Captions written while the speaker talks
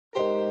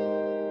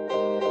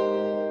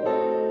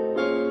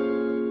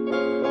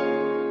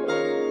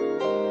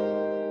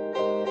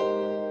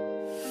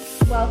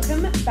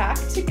Welcome back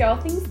to Girl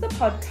Things, the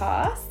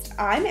podcast.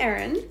 I'm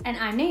Erin. And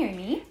I'm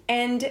Naomi.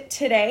 And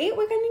today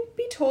we're going to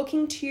be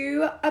talking to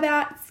you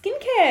about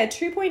skincare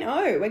 2.0.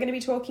 We're going to be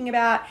talking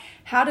about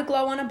how to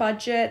glow on a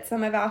budget,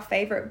 some of our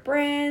favourite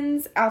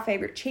brands, our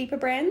favourite cheaper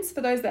brands for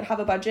those that have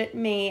a budget,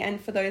 me,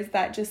 and for those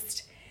that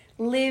just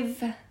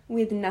live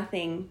with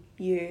nothing,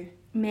 you.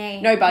 Me.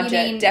 No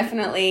budget,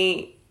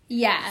 definitely.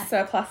 Yeah.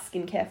 Surplus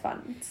skincare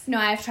funds. No,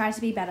 I've tried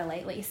to be better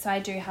lately, so I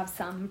do have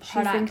some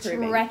product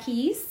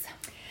recce's.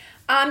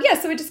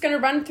 So we're just going to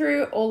run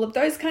through all of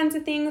those kinds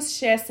of things,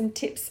 share some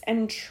tips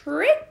and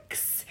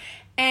tricks,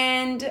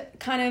 and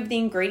kind of the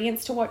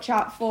ingredients to watch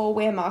out for,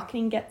 where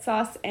marketing gets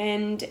us,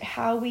 and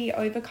how we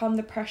overcome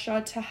the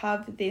pressure to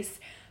have this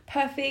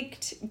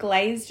perfect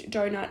glazed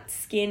donut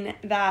skin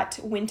that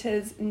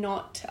winter's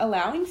not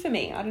allowing for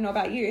me. I don't know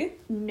about you.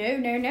 No.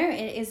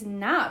 It is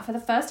not. For the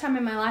first time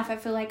in my life, I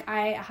feel like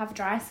I have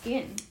dry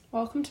skin.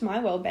 Welcome to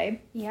my world,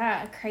 babe.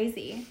 Yeah,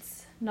 crazy.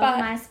 It's not a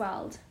nice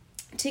world.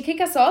 To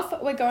kick us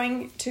off, we're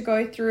going to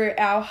go through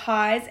our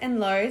highs and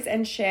lows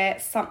and share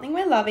something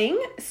we're loving.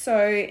 So,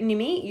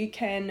 Nimi, you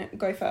can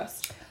go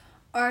first.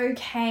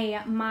 Okay,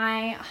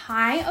 my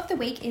high of the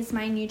week is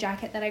my new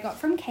jacket that I got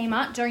from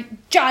Kmart.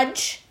 Don't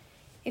judge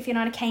if you're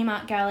not a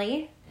Kmart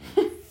girly.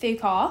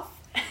 Fuck off.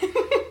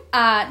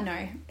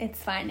 No,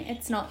 it's fine.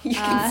 It's not. You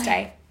can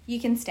stay. You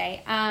can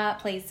stay,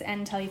 please,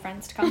 and tell your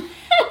friends to come.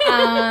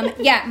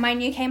 My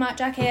new Kmart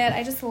jacket.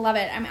 I just love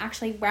it. I'm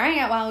actually wearing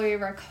it while we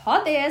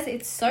record this.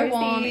 It's so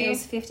warm. It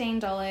was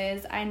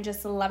 $15. I'm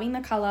just loving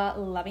the color,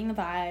 loving the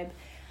vibe.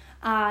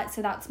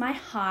 So that's my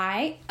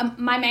high.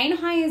 My main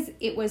high is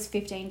it was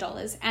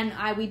 $15,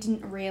 and we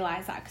didn't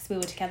realize that because we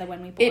were together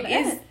when we bought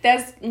it.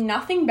 There's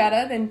nothing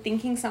better than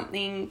thinking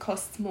something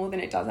costs more than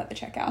it does at the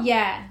checkout.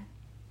 Yeah,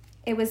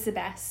 it was the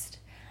best.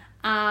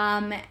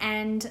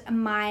 And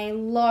my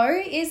low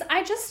is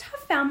I just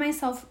have found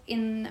myself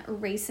in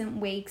recent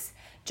weeks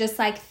just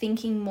like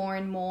thinking more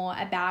and more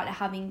about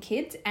having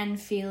kids and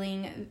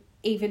feeling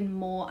even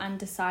more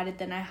undecided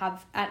than I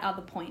have at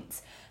other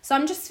points. So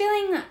I'm just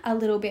feeling a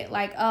little bit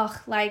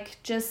like,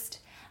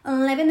 just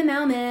live in the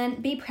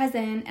moment, be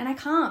present. And I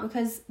can't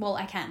because, well,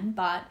 I can,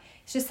 but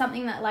it's just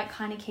something that like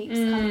kind of keeps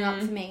coming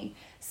up for me.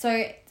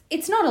 So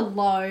it's not a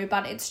low,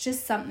 but it's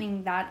just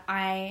something that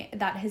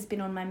has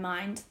been on my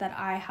mind that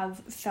I have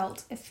felt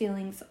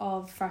feelings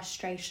of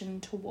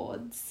frustration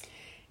towards.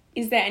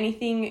 Is there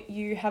anything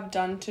you have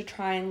done to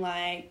try and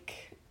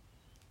like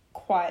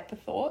quiet the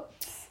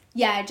thoughts?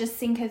 Yeah, just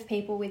think of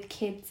people with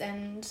kids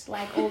and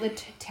like all the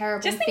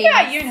terrible things. Just think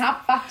about you and how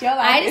fucked your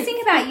life is. I just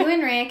think about you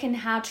and Rick and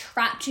how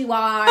trapped you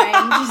are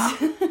and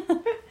just...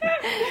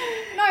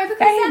 No, because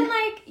then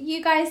like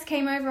you guys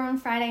came over on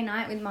Friday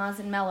night with Mars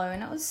and Mello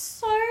and it was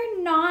so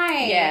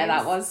nice. Yeah,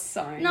 that was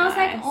so nice. And I was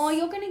like, oh,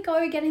 you're going to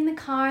go get in the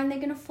car and they're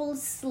going to fall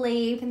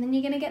asleep and then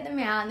you're going to get them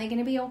out and they're going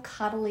to be all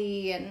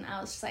cuddly, and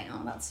I was just like,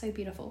 oh, that's so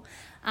beautiful.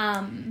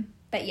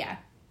 But yeah.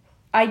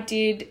 I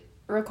did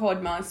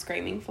record Mars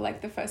screaming for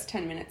like the first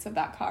 10 minutes of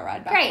that car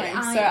ride back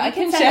home, so I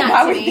can share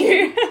that with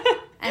you.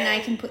 And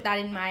I can put that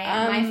in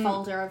my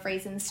folder of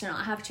reasons to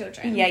not have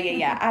children.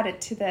 Yeah. Add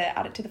it to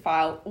the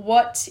file.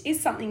 What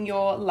is something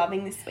you're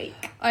loving this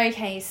week?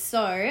 Okay,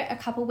 so a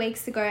couple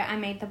weeks ago I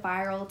made the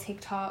viral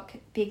TikTok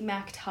Big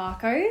Mac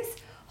tacos.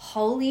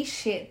 Holy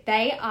shit,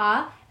 they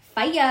are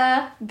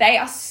fire. They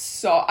are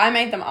so... I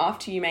made them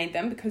after you made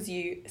them because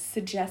you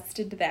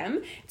suggested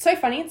them. It's so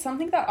funny. It's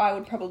something that I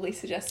would probably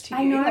suggest to you.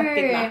 I know. Like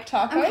Big Mac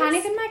tacos. I'm kind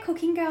of in my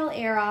cooking girl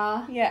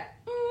era. Yeah.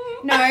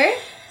 No.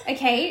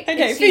 Okay.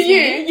 Okay, for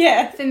you,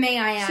 yeah. For me,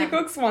 I am. She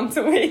cooks once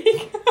a week.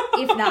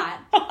 If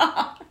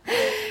that.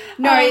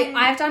 No,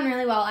 I've done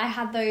really well. I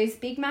had those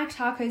Big Mac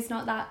tacos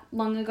not that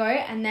long ago,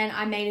 and then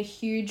I made a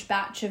huge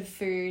batch of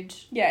food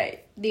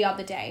the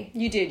other day.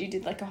 You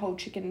did like a whole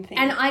chicken thing.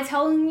 And I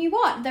tell you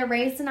what, the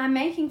reason I'm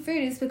making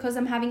food is because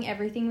I'm having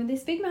everything with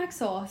this Big Mac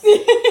sauce.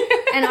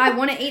 And I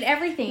want to eat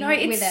everything with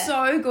it. No, it's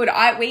so good.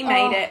 We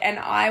made it, and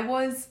I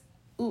was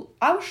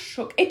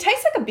shook. It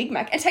tastes like a Big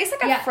Mac. It tastes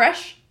like a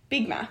fresh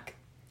Big Mac.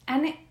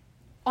 And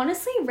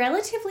honestly,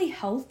 relatively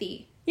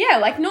healthy. Yeah,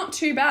 like not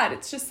too bad.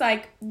 It's just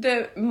like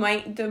the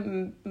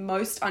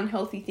most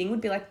unhealthy thing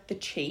would be like the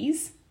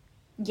cheese.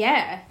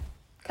 Yeah,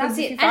 that's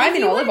it. If you fry them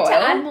in olive oil to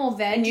add more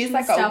veg and use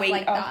like stuff a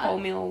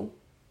wholemeal.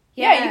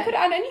 Yeah, you could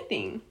add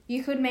anything.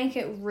 You could make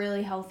it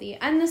really healthy,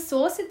 and the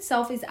sauce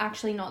itself is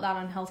actually not that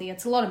unhealthy.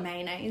 It's a lot of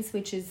mayonnaise,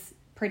 which is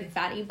pretty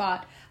fatty,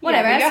 but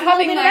whatever. Yeah, but you're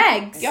having like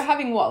eggs. You're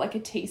having what, like a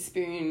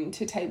teaspoon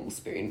to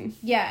tablespoon?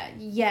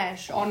 Yeah,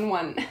 sure. On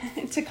one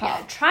to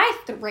cup. Yeah, try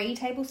 3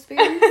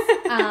 tablespoons.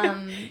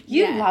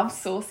 You love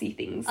saucy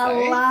things, though.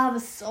 I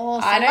love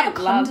sauce. I love a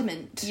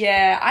condiment.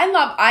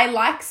 I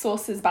like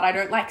sauces, but I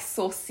don't like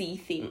saucy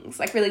things,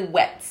 like really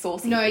wet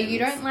saucy things. No, you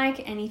don't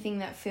like anything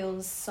that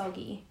feels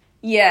soggy.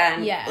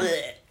 Yeah.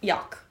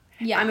 Yuck.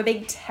 Yeah. I'm a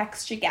big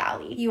texture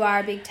galley. You are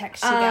a big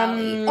texture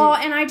girly. Oh,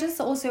 and I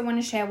just also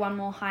want to share one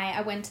more high.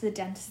 I went to the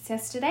dentist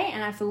yesterday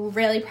and I feel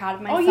really proud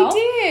of myself. Oh, you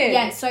did?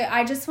 Yeah, so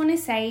I just want to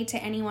say to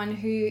anyone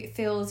who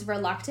feels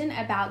reluctant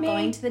about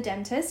going to the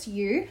dentist,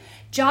 you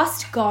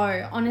just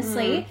go.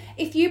 Honestly,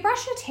 if you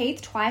brush your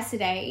teeth twice a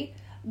day,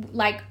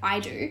 like I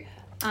do,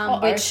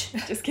 which...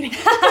 Just kidding.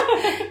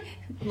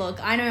 Look,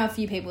 I know a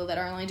few people that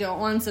only do it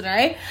once a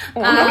day.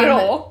 Or not at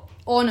all.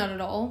 Or not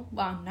at all.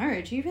 Well,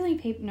 no. Do you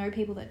really know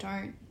people that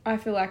don't? I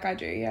feel like I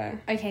do, yeah.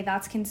 Okay,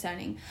 that's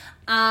concerning.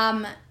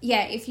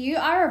 Yeah, if you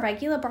are a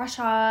regular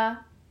brusher,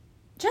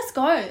 just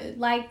go.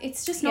 Like,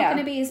 it's just not going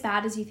to be as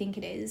bad as you think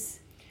it is.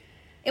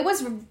 It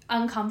was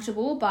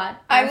uncomfortable, but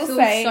I feel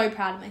so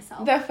proud of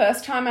myself. The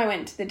first time I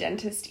went to the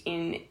dentist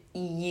in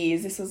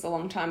years, this was a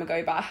long time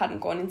ago, but I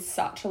hadn't gone in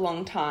such a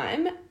long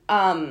time.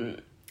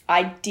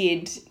 I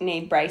did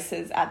need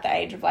braces at the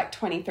age of like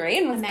 23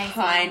 and was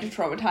kind of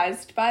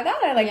traumatized by that.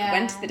 I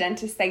went to the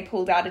dentist, they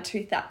pulled out a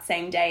tooth that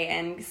same day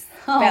and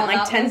spent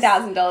like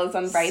 $10,000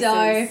 on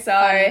braces. So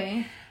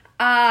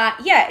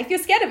yeah, if you're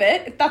scared of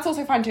it, that's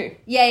also fine too.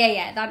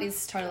 Yeah. That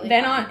is totally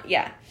They're fine. not,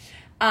 yeah.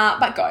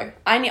 But go.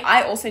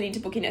 I also need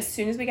to book in as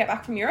soon as we get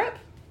back from Europe.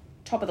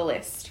 Top of the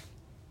list.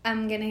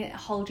 I'm going to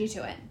hold you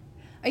to it.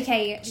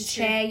 Okay,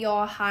 share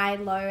your high,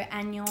 low,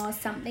 and your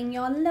something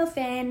you're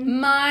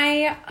loving.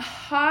 My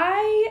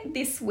high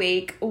this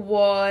week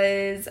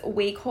was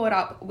we caught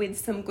up with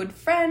some good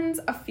friends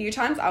a few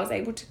times. I was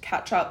able to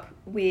catch up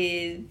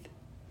with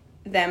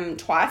them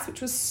twice,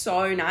 which was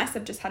so nice.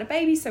 I've just had a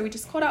baby, so we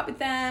just caught up with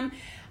them.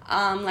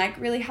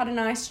 Really had a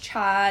nice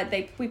chat.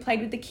 We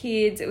played with the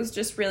kids. It was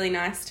just really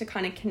nice to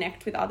kind of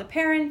connect with other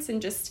parents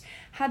and just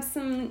have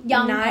some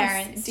young nice,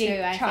 parents deep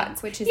too, I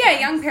chats. think, which is nice. nice.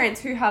 Young parents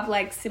who have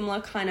like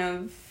similar kind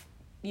of,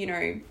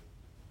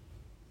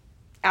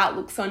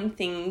 outlooks on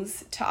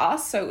things to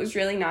us. So it was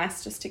really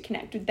nice just to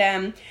connect with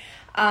them,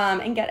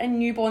 and get a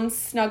newborn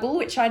snuggle,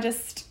 which I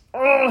just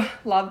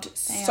loved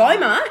so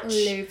much.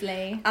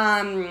 Lovely.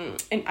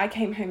 And I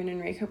came home and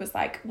Enrico was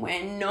like,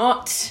 "We're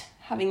not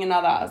having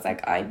another." I was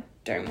like, "I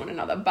don't want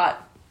another,"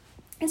 but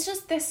it's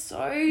just they're so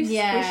squishy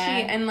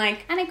and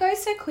it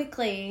goes so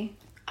quickly.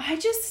 I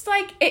just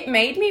it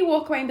made me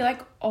walk away and be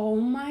like, "Oh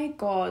my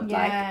god,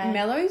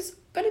 Mello's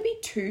gonna be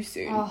too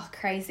soon." Oh,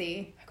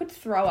 crazy! I could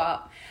throw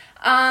up.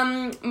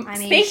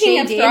 Speaking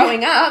of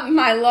throwing up,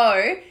 my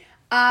low.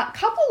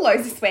 Couple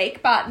lows this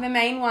week, but the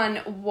main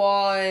one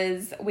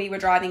was we were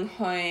driving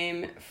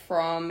home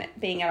from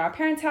being at our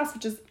parents' house,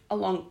 which is a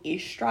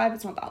long-ish drive.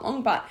 It's not that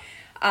long, but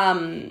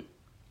I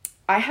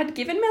had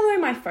given Mello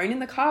my phone in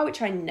the car,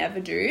 which I never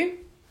do,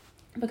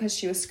 because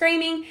she was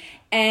screaming,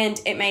 and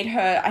it made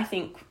her, I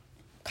think,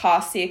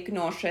 car sick,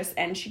 nauseous,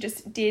 and she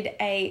just did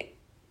a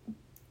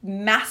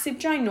massive,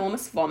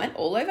 ginormous vomit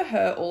all over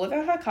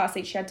her car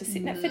seat. She had to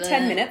sit in it for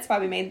 10 minutes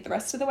while we made the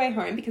rest of the way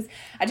home because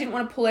I didn't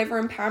want to pull over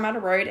in Parramatta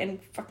Road and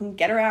fucking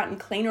get her out and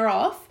clean her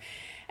off.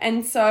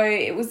 And so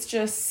it was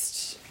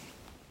just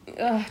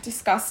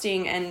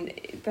disgusting, and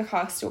the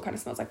car still kind of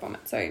smells like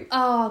vomit. So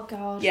oh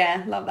god,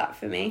 yeah, love that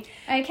for me.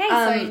 Okay,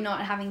 so not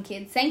having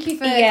kids. Thank you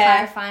for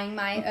clarifying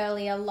my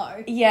earlier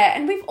low. Yeah,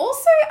 and we've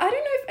also, I don't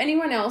know if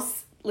anyone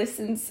else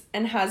listens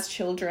and has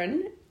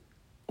children,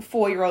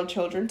 4-year-old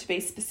children to be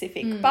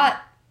specific, but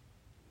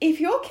if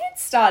your kid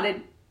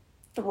started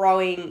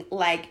throwing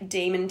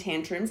demon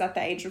tantrums at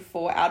the age of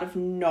 4 out of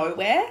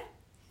nowhere,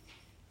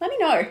 let me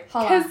know.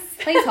 Holla.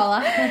 Please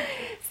holla.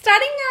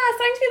 starting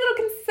to be a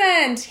little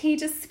concerned. He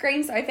just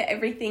screams over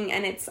everything,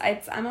 and it's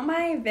I'm on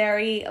my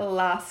very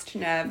last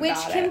nerve. Which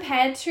about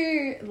compared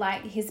to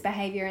his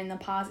behavior in the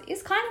past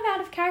is kind of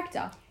out of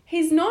character.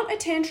 He's not a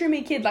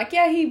tantrumy kid.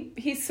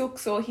 He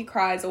sooks or he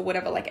cries or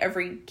whatever,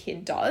 every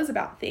kid does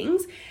about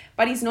things,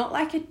 but he's not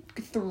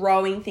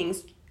throwing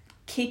things,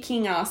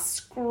 kicking us,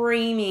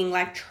 screaming,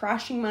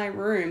 trashing my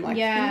room. He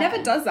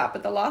never does that.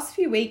 But the last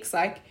few weeks,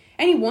 and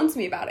he warns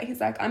me about it.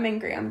 He's like, "I'm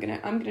angry. I'm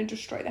gonna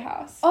destroy the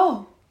house."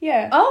 Oh.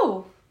 Yeah.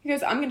 Oh. He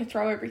goes, "I'm gonna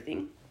throw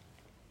everything."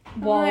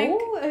 Whoa.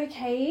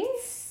 Okay.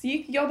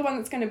 You're the one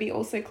that's gonna be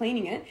also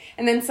cleaning it,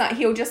 and then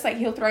he'll just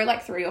he'll throw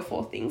 3 or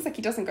 4 things.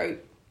 He doesn't go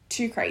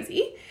too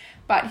crazy,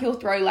 but he'll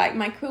throw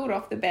my quilt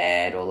off the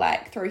bed or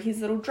throw his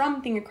little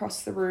drum thing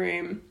across the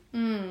room,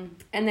 and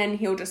then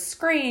he'll just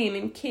scream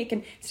and kick.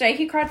 And today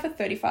he cried for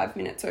 35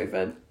 minutes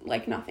over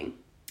nothing.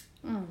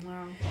 Oh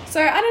wow.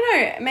 So I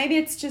don't know, maybe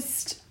it's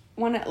just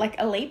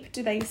a leap.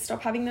 Do they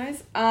stop having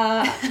those?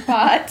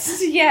 But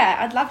yeah,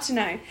 I'd love to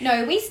know.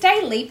 No, we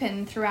stay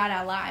leaping throughout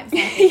our lives.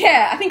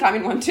 Yeah, I think I'm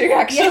in one too,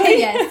 actually.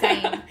 Yeah,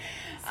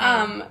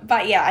 same.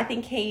 But yeah, I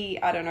think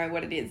I don't know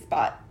what it is,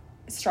 but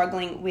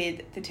struggling with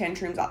the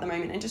tantrums at the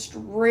moment, and just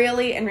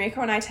really,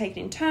 Enrico and I take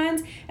it in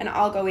turns, and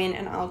I'll go in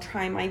and I'll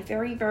try my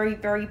very, very,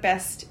 very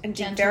best and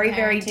dig very,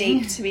 very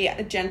deep to be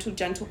a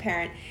gentle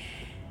parent,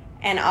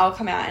 and I'll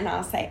come out and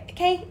I'll say,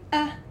 "Okay,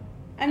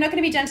 I'm not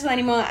going to be gentle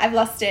anymore. I've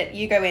lost it.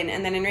 You go in."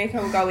 And then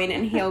Enrico will go in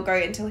and he'll go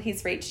until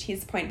he's reached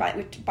his point by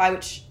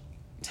which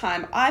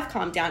time I've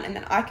calmed down, and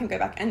then I can go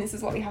back, and this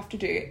is what we have to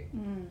do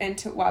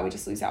until we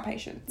just lose our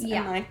patience.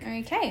 Yeah.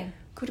 And okay.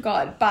 Good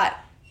God. But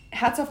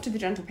hats off to the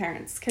gentle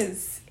parents,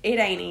 because it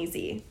ain't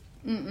easy.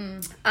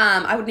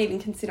 I wouldn't even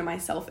consider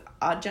myself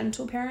a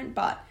gentle parent,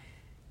 but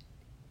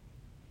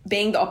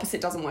being the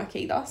opposite doesn't work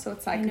either. So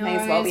it's like, may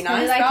as well be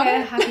nice. Like about a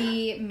it.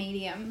 happy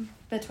medium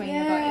between the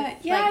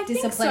both. Yeah, like I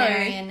think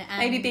disciplinarian so. and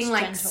maybe being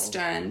gentle. like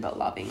stern but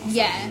loving. Or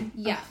yeah, something.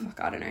 yeah. Oh, fuck,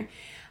 I don't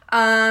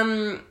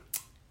know.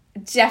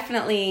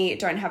 Definitely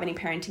don't have any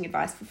parenting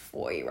advice for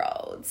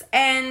 4-year-olds.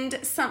 And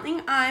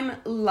something I'm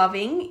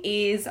loving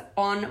is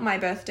on my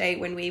birthday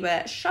when we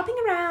were shopping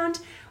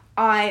around,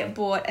 I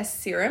bought a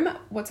serum.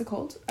 What's it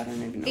called? I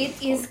don't even know.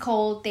 It is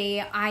called the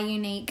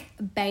iUnique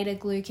Beta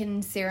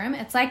Glucan Serum.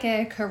 It's like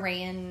a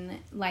Korean,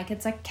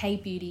 it's like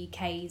K-beauty,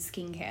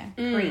 K-skincare.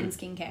 Korean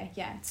skincare.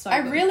 Yeah, it's so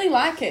I good. really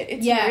like it.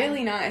 It's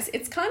really nice.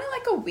 It's kind of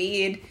like a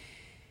weird...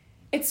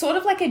 It's sort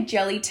of like a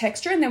jelly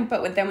texture, and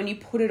but then when you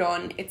put it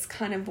on, it's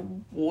kind of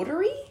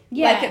watery.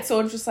 Yeah. Like it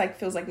sort of just like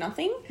feels like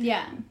nothing.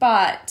 Yeah.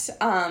 But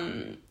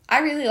I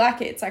really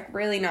like it. It's like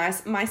really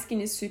nice. My skin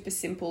is super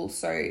simple,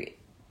 so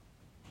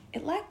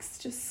it likes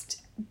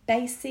just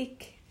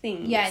basic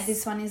things. Yeah,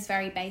 this one is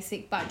very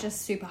basic, but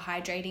just super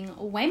hydrating.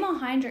 Way more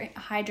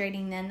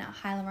hydrating than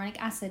hyaluronic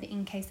acid,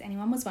 in case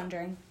anyone was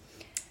wondering.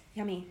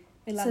 Yummy.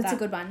 We love so that. it's a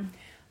good one.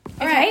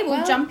 All Okay, right,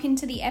 we'll jump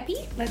into the epi.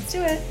 Let's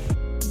do it.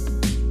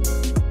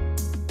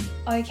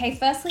 Okay,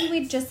 firstly,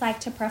 we'd just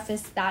like to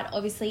preface that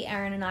obviously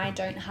Erin and I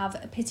don't have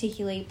a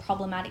particularly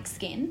problematic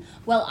skin.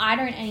 Well, I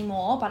don't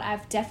anymore, but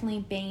I've definitely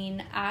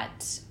been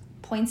at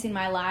points in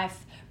my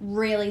life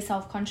really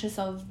self-conscious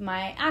of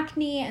my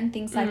acne and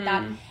things like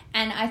that.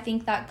 And I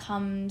think that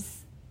comes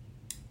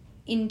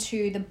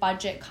into the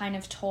budget kind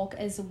of talk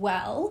as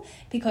well,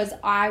 because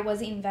I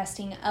was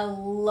investing a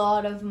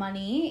lot of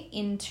money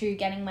into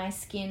getting my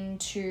skin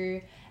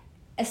to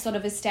a sort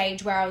of a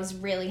stage where I was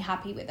really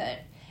happy with it.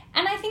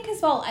 And I think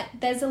as well,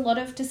 there's a lot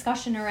of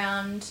discussion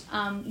around,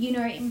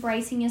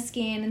 embracing your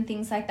skin and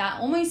things like that,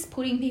 almost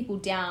putting people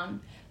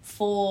down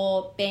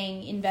for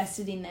being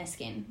invested in their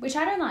skin, which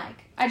I don't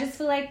like. I just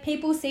feel like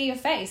people see your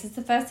face. It's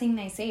the first thing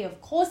they see.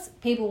 Of course,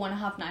 people want to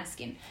have nice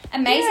skin.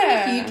 Amazing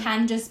if you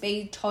can just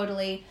be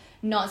totally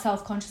not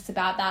self-conscious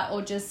about that,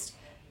 or just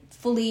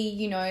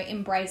fully,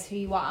 embrace who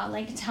you are.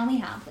 Like, tell me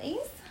how,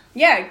 please.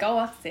 Yeah, go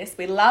off, sis.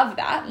 We love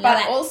that. Love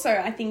it. Also,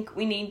 I think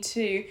we need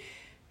to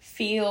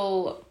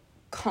feel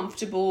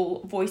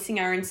comfortable voicing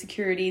our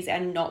insecurities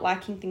and not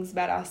liking things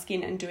about our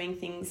skin and doing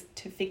things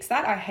to fix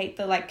that. I hate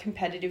the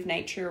competitive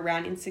nature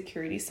around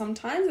insecurity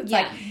sometimes. It's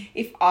like,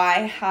 if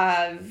I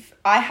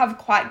have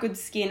quite good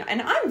skin,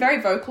 and I'm very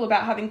vocal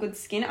about having good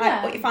skin.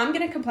 If I'm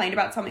going to complain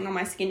about something on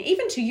my skin,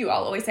 even to you,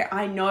 I'll always say,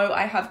 I know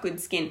I have good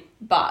skin,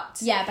 but...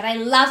 Yeah, but I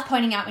love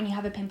pointing out when you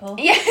have a pimple.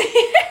 Yeah.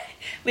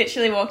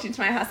 Literally walked into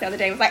my house the other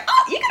day and was like,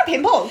 oh, you got a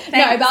pimple. Thanks.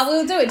 No, but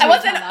we'll do it to I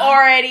wasn't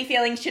already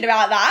feeling shit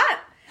about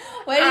that.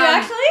 Were you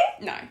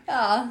actually? No.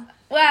 Oh.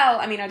 Well,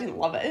 I mean, I didn't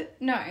love it.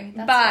 No, that's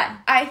but fine.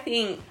 I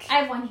think... I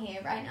have one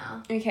here right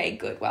now. Okay,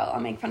 good. Well,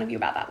 I'll make fun of you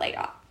about that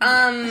later.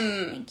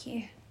 Thank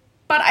you.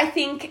 But I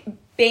think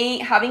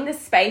having the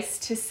space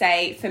to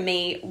say, for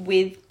me,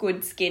 with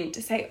good skin,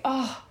 to say,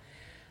 oh,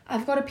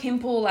 I've got a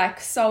pimple,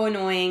 so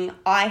annoying.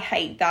 I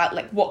hate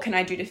that. What can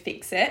I do to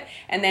fix it?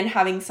 And then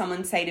having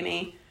someone say to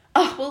me,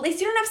 oh, well, at least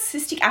you don't have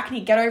cystic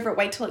acne. Get over it.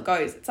 Wait till it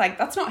goes. It's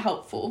that's not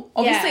helpful.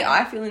 Obviously,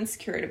 I feel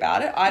insecure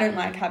about it. I don't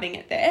like having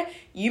it there.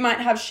 You might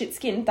have shit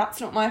skin. That's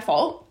not my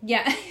fault.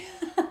 Yeah.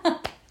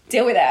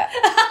 Deal with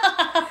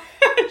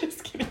it.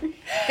 Just kidding.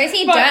 Go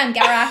see a derm.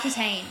 Get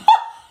Roaccutane.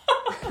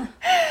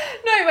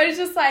 No, but it's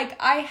just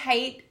I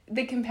hate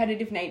the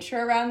competitive nature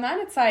around that.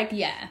 It's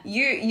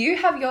you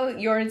have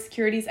your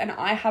insecurities and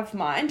I have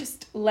mine.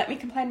 Just let me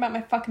complain about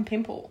my fucking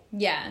pimple.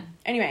 Yeah.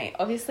 Anyway,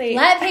 obviously...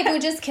 Let people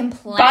just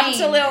complain. Bumped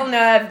a little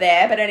nerve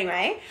there, but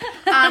anyway.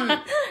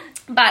 But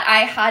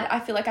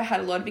I feel like I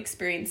had a lot of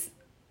experience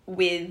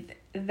with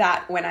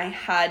that when I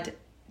had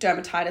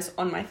dermatitis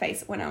on my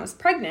face when I was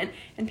pregnant,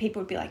 and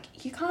people would be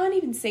like, you can't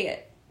even see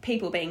it.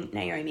 People being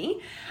Naomi. You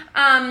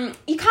can't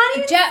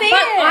even see it.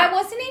 But I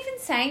wasn't even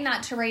saying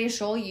that to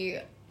reassure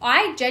you.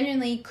 I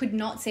genuinely could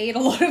not see it a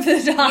lot of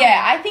the time.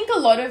 Yeah, I think a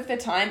lot of the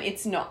time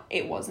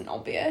it wasn't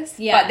obvious.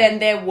 Yeah. But then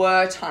there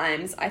were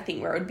times, I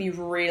think, where it would be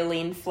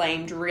really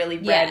inflamed, really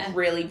red,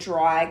 really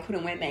dry,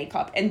 couldn't wear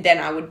makeup. And then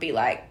I would be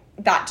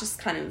that just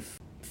kind of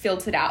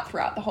filtered out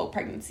throughout the whole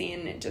pregnancy,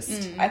 and it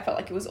just, I felt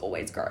like it was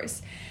always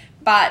gross.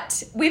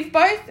 But we've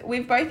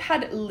both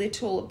had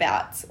little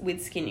bouts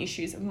with skin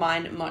issues.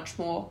 Mine much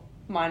more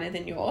minor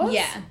than yours.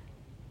 Yeah.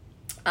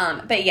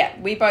 But yeah,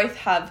 we both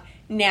have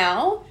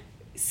now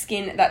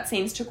skin that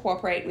seems to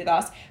cooperate with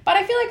us. But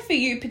I feel like for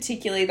you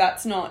particularly,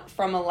 that's not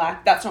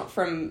luck.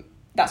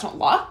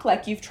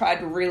 You've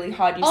tried really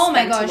hard. You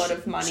spent a lot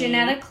of money.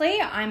 Genetically,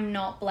 I'm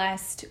not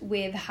blessed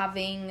with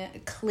having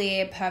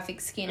clear,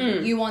 perfect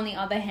skin. You, on the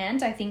other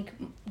hand, I think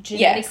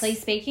genetically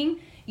speaking,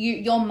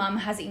 your mum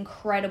has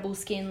incredible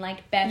skin.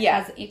 Beth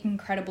has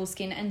incredible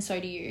skin, and so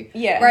do you.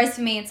 Yeah. Whereas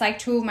for me, it's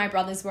two of my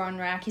brothers were on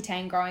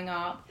Roaccutane growing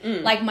up.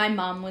 My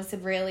mum was a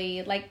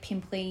really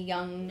pimply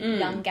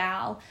young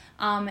gal,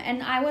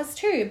 and I was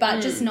too, but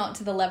just not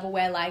to the level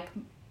where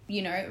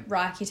you know,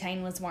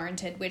 Roaccutane was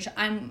warranted, which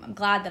I'm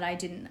glad that I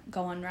didn't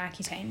go on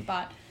Roaccutane.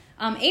 But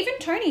even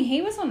Tony,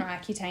 he was on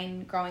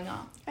Roaccutane growing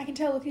up. I can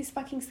tell, look at his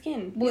fucking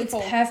skin. Well, it's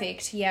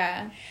perfect,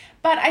 yeah.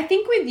 But I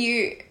think with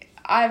you,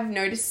 I've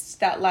noticed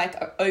that, like,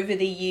 over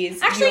the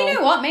years... Actually, you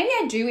know what? Maybe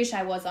I do wish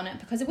I was on it,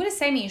 because it would have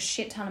saved me a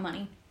shit ton of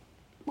money.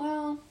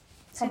 Well...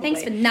 So probably.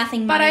 thanks for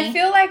nothing, money. money. But I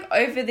feel like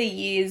over the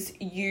years,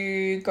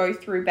 you go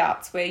through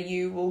bouts where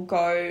you will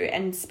go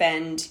and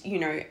spend, you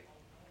know,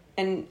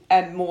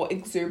 a more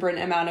exuberant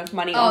amount of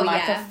money on,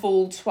 like, a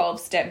full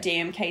 12-step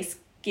DMK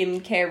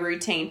skincare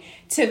routine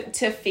to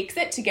fix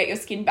it, to get your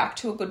skin back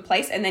to a good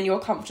place, and then you're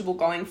comfortable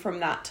going from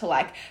that to,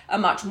 like, a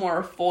much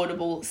more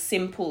affordable,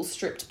 simple,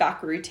 stripped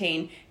back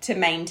routine to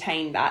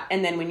maintain that.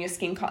 And then when your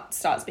skin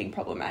starts being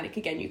problematic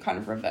again, you kind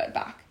of revert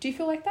back. Do you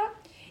feel like that?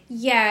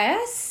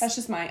 Yes. That's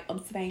just my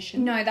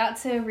observation. No,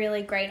 that's a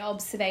really great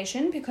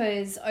observation,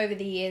 because over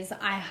the years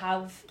I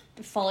have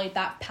followed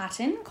that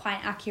pattern quite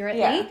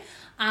accurately. Yeah.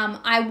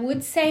 I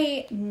would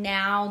say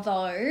now,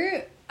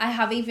 though, I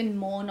have even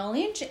more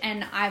knowledge,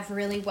 and I've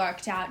really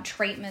worked out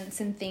treatments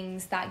and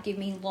things that give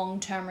me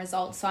long-term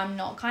results, so I'm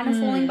not kind of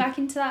falling back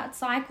into that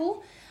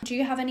cycle. Do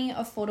you have any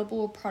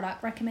affordable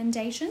product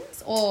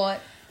recommendations or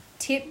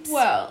tips?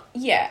 Well,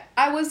 yeah,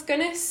 I was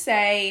gonna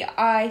say,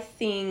 I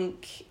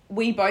think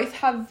we both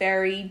have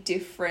very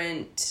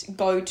different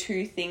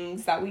go-to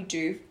things that we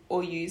do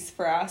or use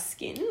for our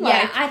skin.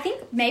 Yeah, I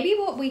think maybe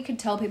what we could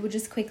tell people,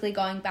 just quickly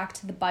going back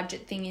to the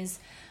budget thing, is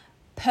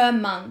per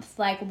month,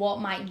 like, what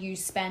might you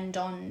spend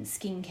on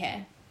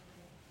skincare?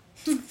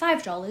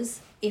 $5,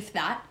 if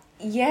that.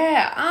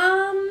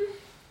 Yeah,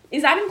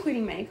 is that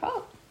including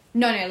makeup?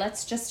 No,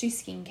 let's just do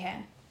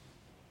skincare.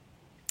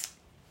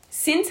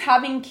 Since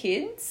having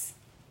kids,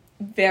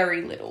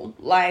 very little.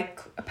 Like,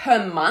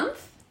 per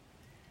month,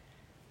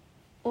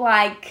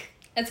 like...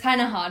 It's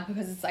kind of hard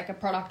because it's like a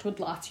product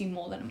would last you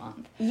more than a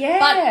month. Yeah.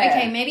 But,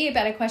 okay, maybe a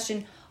better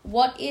question.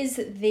 What is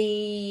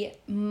the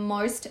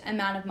most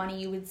amount of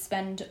money you would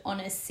spend on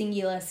a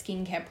singular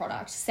skincare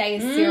product? Say a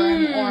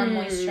serum or a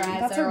moisturizer.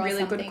 That's a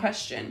really something. good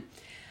question.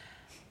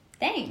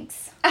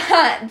 Thanks.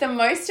 The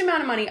most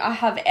amount of money I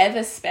have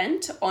ever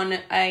spent on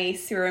a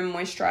serum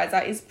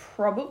moisturizer is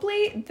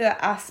probably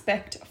the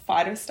Aspect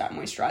Phytostat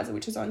moisturizer,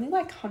 which is only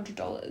like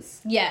 $100.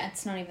 Yeah,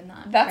 it's not even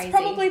that. That's crazy.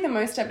 probably the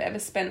most I've ever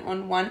spent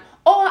on one.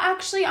 Oh,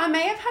 actually, I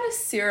may have had a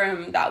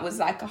serum that was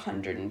like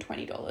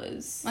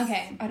 $120.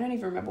 Okay. I don't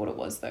even remember what it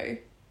was though.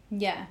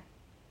 Yeah.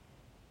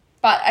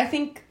 But I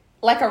think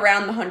like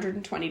around the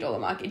 $120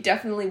 mark, it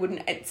definitely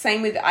wouldn't.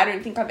 Same with, I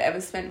don't think I've ever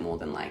spent more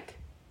than like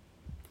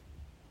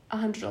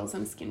 $100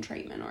 on skin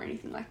treatment or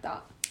anything like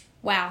that.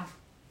 Wow.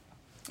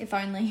 If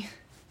only.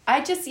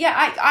 But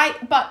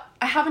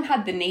I haven't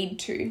had the need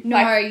to. No,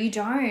 like, you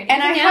don't. And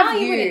even I now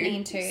have you wouldn't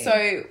need to.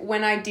 So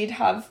when I did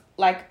have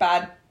like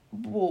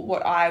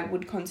what I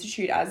would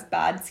constitute as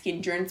bad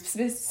skin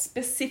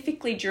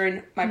specifically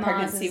during my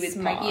pregnancy with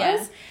Mars,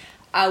 yeah.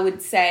 I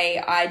would say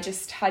I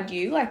just had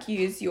you like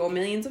use your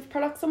millions of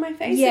products on my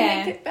face to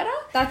make it better.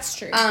 That's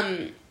true.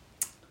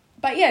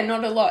 But yeah,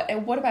 not a lot.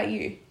 What about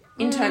you?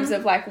 In terms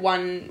of like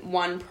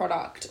one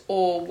product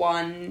or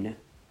one...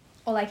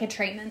 Or like a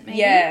treatment maybe.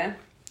 Yeah.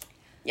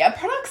 Yeah,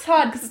 product's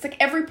hard because it's like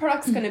every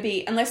product's going to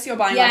be... Unless you're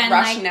buying like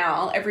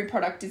Rationale, every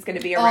product is going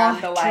to be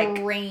around the like...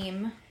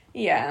 dream.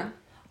 Yeah.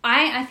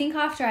 I think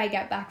after I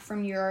get back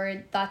from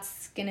Euro,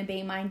 that's going to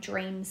be my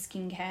dream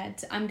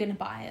skincare. I'm going to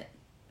buy it.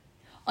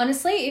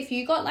 Honestly, if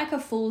you got like a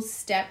full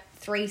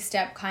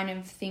 3-step kind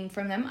of thing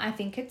from them, I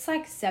think it's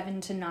like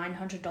 $700 to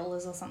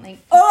 $900 or something.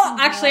 Oh,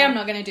 actually, I'm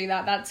not going to do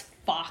that. That's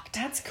fucked.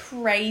 That's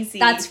crazy.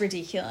 That's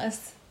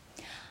ridiculous.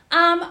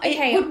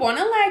 Okay. It would want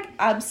to like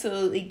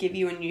absolutely give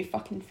you a new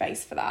fucking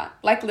face for that.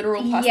 Like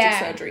literal plastic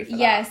surgery for that.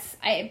 Yes.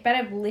 I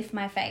better lift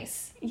my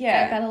face.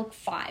 Yeah. I better look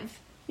 5.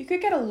 You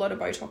could get a lot of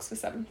Botox for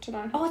 $700 to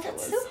 $900. Oh,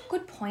 that's a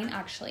good point,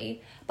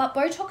 actually. But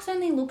Botox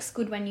only looks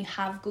good when you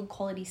have good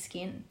quality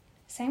skin.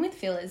 Same with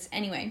fillers.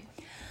 Anyway,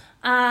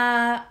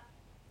 I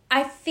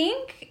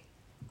think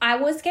I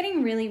was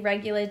getting really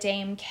regular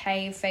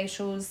DMK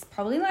facials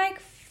probably like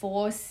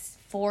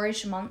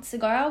four-ish months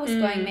ago. I was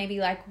going maybe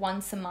like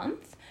once a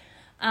month.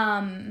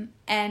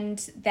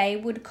 And they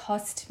would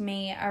cost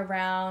me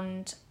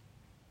around...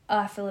 Oh,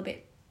 I feel a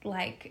bit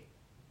like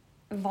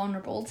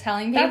vulnerable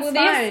telling people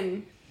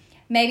this.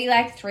 Maybe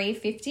like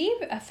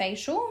 $350 a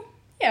facial.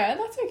 Yeah,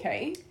 that's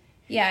okay.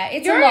 Yeah,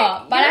 it's a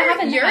lot, but I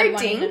haven't had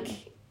one. You're a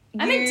dink.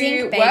 I'm a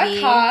dink, baby.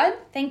 Work hard.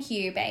 Thank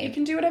you, babe. You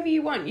can do whatever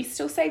you want. You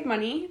still save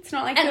money. It's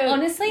not like and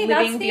honestly,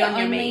 that's the beyond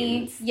only. Your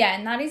means. Yeah,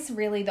 and that is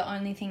really the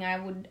only thing I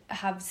would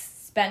have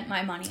spent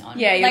my money on.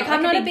 Yeah, like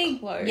I'm not a big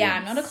clothes. Yeah,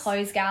 I'm not a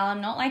clothes gal.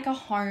 I'm not like a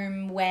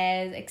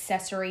homeware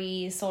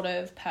accessory sort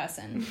of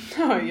person.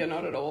 No, you're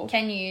not at all.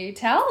 Can you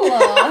tell?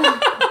 Or...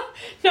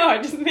 No, I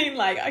just mean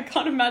like I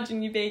can't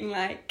imagine you being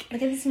like,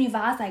 look at this new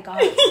vase I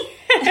got.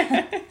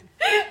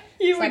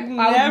 You would I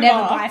would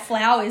never buy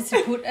flowers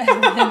to put them in.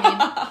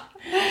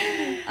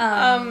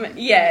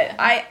 Yeah,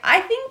 I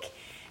think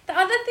the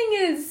other thing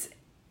is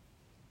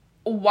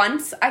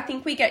once I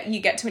think you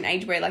get to an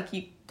age where like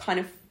you kind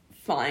of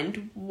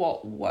find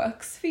what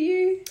works for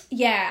you.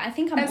 Yeah, I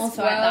think I'm As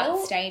also at well,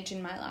 that stage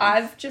in my life.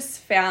 I've just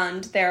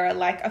found there are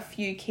like a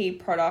few key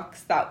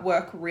products that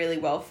work really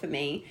well for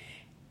me,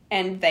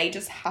 and they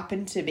just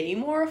happen to be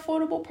more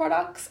affordable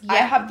products. Yeah. I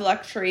have the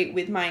luxury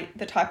with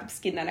the type of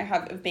skin that I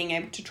have of being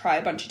able to try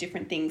a bunch of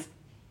different things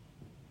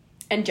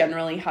and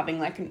generally having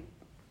like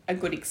a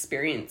good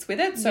experience with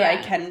it. So I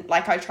can,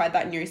 like, I tried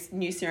that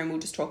new serum we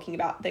were just talking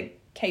about, the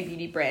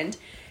K-Beauty brand,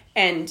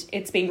 and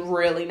it's been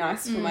really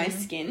nice for my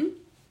skin.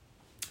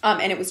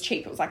 And it was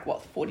cheap. It was like,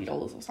 what,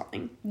 $40 or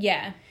something.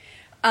 Yeah.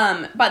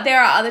 But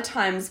there are other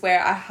times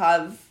where I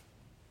have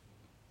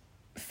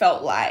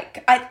felt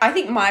like, I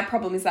think my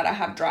problem is that I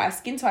have dry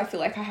skin, so I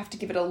feel like I have to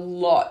give it a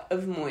lot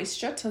of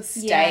moisture to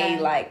stay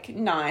like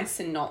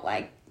nice and not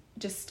like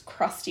just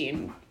crusty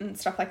and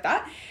stuff like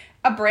that.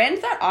 A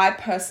brand that I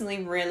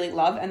personally really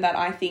love and that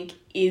I think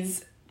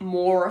is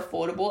more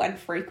affordable and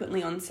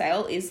frequently on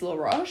sale is La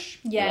Roche.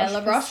 Yeah,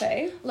 La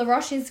Posay.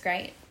 Roche is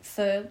great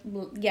for,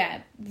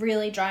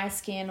 really dry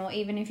skin, or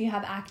even if you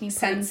have acne-prone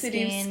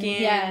Sensitive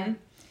skin. Yeah.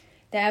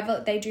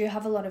 They do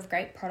have a lot of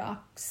great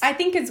products. I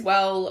think as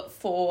well,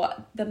 for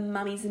the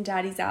mummies and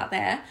daddies out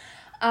there,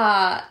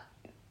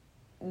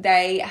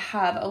 they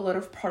have a lot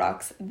of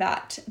products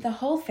that the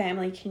whole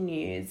family can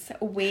use.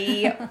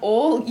 We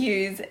all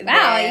use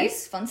Wow, are you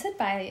sponsored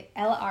by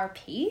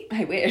LRP?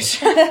 I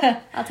wish.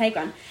 I'll take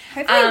one.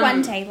 Hopefully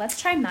one day, let's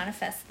try and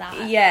manifest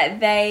that. Yeah,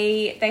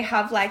 they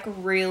have like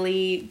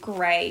really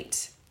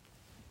great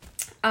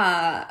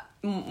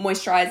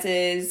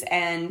moisturizers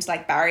and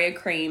like barrier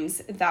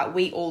creams that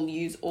we all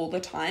use all the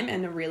time,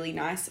 and are really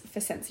nice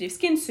for sensitive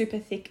skin, super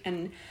thick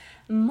and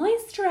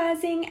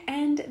moisturizing,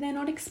 and they're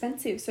not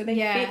expensive, so they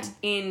fit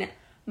in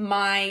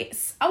my,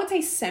 I would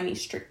say,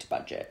 semi-strict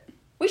budget.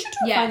 We should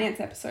do a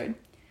finance episode.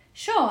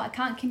 Sure, I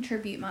can't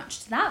contribute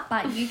much to that,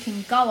 but you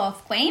can go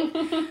off, queen.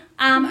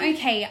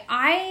 Okay,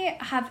 I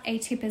have a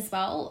tip as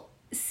well.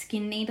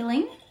 Skin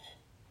needling.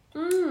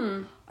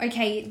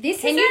 Okay,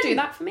 Can you do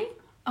that for me?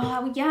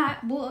 Oh, yeah.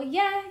 Well,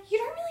 yeah, you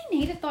don't really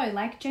need it though.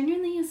 Like,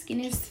 genuinely, your skin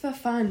is just for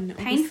fun,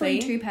 painfully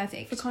obviously. too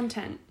perfect. For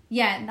content.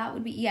 Yeah, that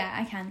would be, yeah,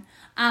 I can.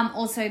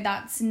 Also,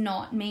 that's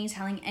not me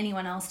telling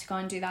anyone else to go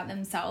and do that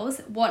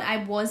themselves. What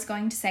I was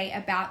going to say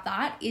about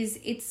that is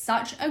it's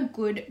such a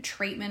good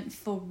treatment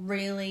for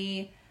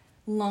really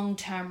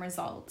long-term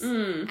results.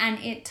 And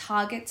it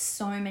targets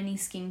so many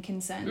skin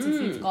concerns.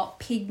 If you've got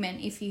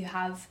pigment, if you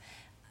have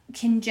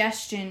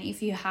congestion,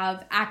 if you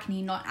have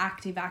acne, not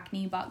active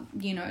acne, but,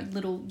 you know,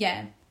 little,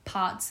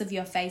 parts of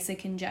your face are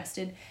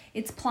congested.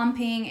 It's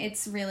plumping,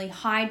 it's really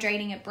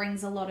hydrating, it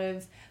brings a lot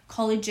of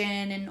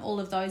collagen and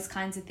all of those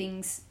kinds of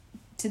things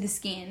to the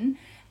skin.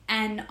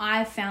 And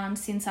I've found,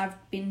 since I've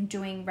been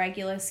doing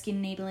regular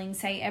skin needling,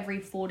 say every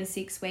 4 to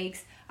 6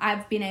 weeks,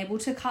 I've been able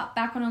to cut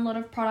back on a lot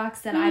of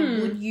products that I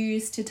would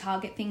use to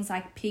target things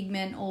like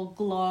pigment or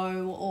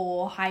glow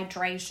or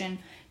hydration,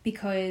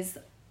 because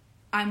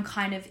I'm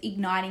kind of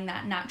igniting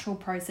that natural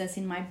process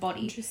in my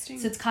body. Interesting.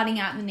 So it's cutting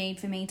out the need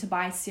for me to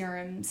buy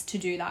serums to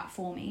do that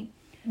for me.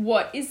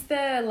 What is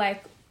the,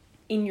 like,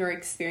 in your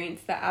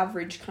experience, the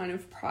average kind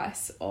of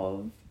price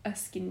of a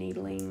skin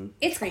needling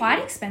It's treatment?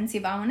 quite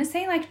expensive. I want to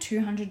say like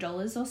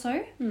 $200 or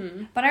so.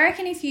 But I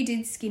reckon if you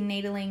did skin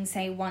needling,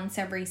 say once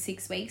every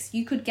 6 weeks,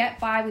 you could get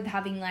by with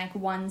having like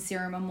one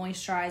serum, a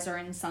moisturizer,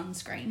 and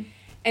sunscreen.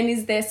 And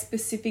is there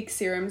specific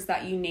serums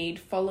that you need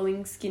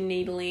following skin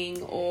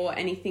needling or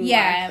anything like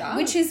that? Yeah,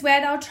 which is where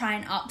they'll try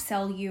and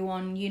upsell you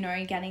on, you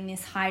know, getting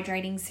this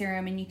hydrating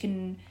serum,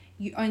 and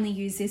you only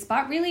use this.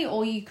 But really,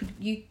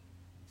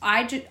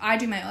 I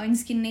do my own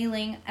skin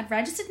needling. I've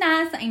registered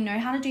NAS. I know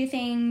how to do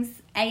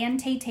things.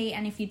 ANTT.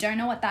 And if you don't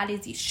know what that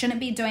is, you shouldn't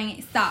be doing it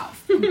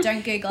yourself.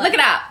 Don't Google it. Look it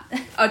up.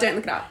 Oh, don't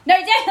look it up. No,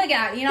 don't look it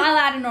up. You're not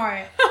allowed to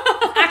know.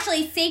 It's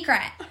actually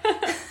secret.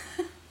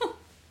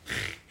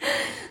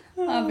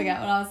 I forgot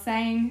what I was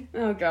saying.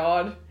 Oh,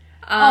 God.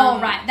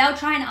 Right. They'll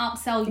try and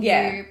upsell you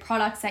Yeah.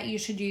 products that you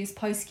should use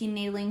post skin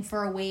needling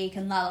for a week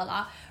and la la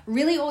la.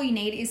 Really, all you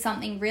need is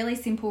something really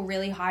simple,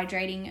 really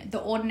hydrating. The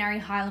ordinary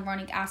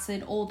hyaluronic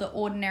acid or the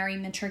ordinary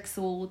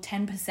Matrixyl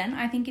 10%,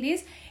 I think it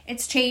is.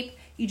 It's cheap.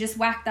 You just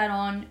whack that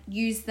on.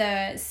 Use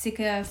the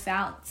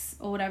Cicafolts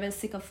or whatever,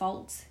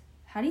 Cicafolts.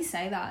 How do you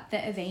say that? The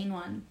Avene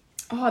one.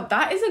 Oh,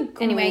 that is a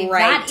great Anyway,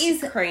 that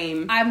is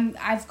cream.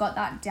 I've got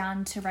that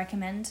down to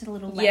recommend a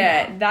little later.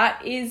 Yeah,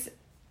 that is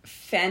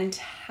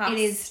fantastic.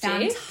 It is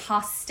fantastic.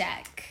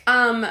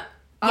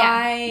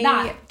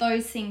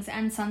 Those things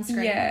and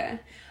sunscreen. Yeah.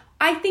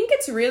 I think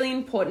it's really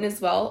important as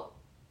well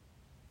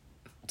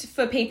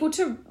for people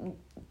to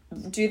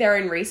do their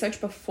own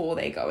research before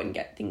they go and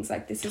get things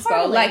like this as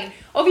well. Like,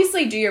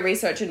 obviously do your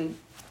research and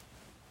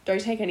don't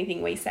take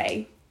anything we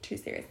say too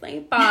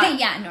seriously. But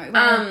yeah,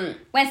 no,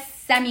 we're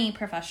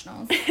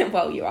semi-professionals.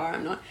 well, you are,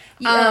 I'm not.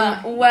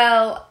 Yeah.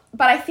 Well,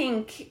 but I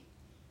think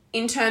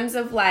in terms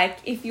of like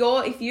if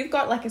you've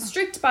got like a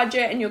strict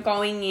budget and you're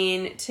going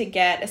in to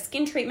get a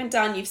skin treatment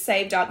done, you've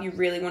saved up, you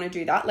really want to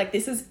do that. Like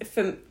this is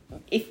for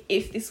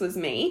if this was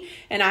me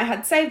and I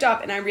had saved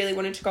up and I really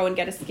wanted to go and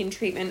get a skin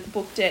treatment,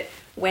 booked it,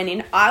 went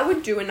in, I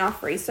would do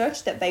enough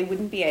research that they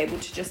wouldn't be able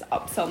to just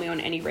upsell me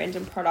on any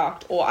random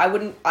product, or I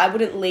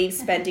wouldn't leave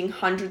spending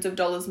hundreds of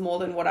dollars more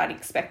than what I'd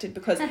expected,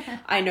 because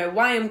I know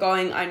why I'm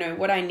going, I know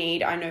what I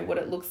need, I know what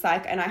it looks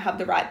like, and I have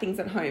the right things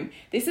at home.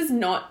 This is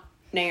not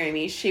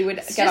Naomi. She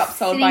would get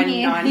upsold by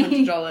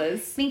 $900.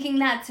 Thinking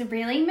that's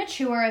really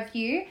mature of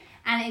you,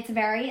 and it's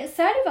very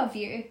assertive of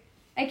you.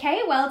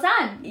 Okay, well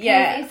done.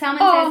 Yeah. If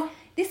someone says,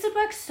 this would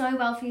work so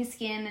well for your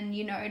skin and,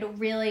 you know, it'll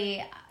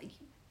really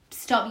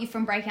stop you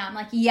from breaking out, I'm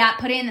like, yeah,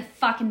 put it in the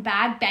fucking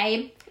bag,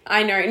 babe.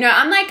 I know. No,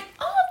 I'm like,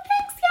 oh,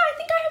 thanks. Yeah, I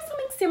think I have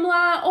something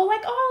similar. Or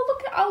like, oh,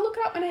 I'll look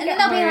it up when I get home. And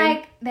then they'll be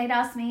like, they'd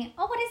ask me,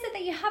 oh, what is it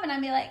that you have? And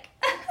I'd be like,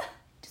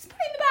 just put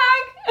it in the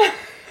bag.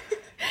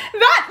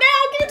 That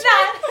now, give it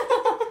that.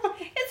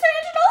 It's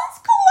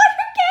 $300. Cool, I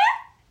don't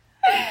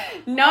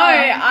care. No,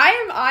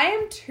 I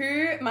am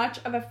too much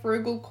of a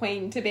frugal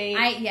queen to be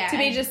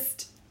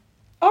just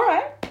all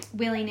right.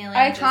 Willy nilly.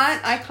 I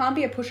can't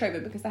be a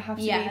pushover because I have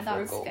to be frugal.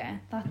 That's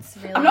fair. That's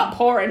really. I'm not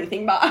poor or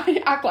anything, but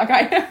I act like I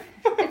am.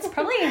 It's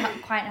probably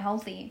quite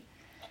healthy.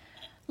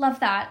 Love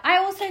that. I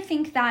also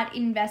think that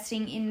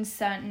investing in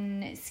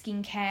certain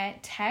skincare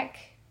tech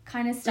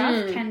kind of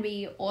stuff can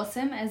be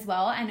awesome as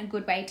well, and a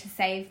good way to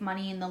save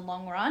money in the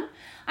long run.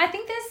 I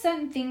think there's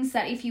certain things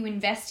that if you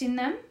invest in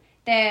them,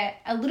 they're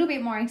a little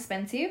bit more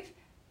expensive,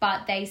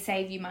 but they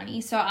save you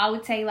money. So I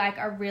would say like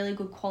a really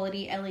good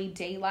quality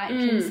LED light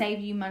can save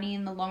you money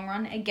in the long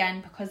run. Again,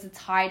 because it's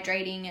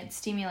hydrating, it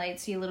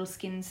stimulates your little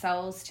skin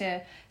cells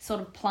to sort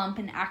of plump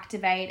and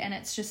activate, and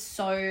it's just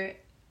so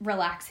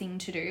relaxing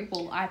to do.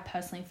 Well, I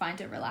personally find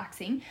it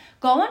relaxing.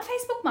 Go on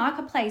Facebook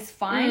Marketplace,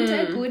 find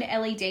a good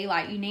LED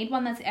light. You need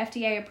one that's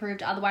FDA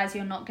approved, otherwise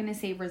you're not going to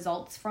see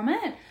results from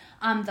it.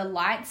 The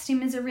Light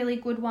Stim is a really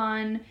good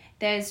one.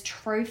 There's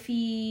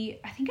Trophy,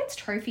 I think it's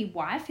Trophy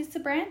Wife is the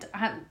brand.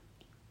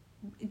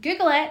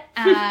 Google it.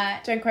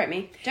 Don't quote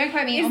me.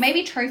 Or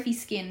maybe Trophy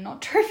Skin,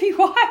 not Trophy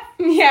Wife.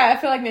 Yeah,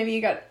 I feel like maybe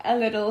you got a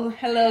little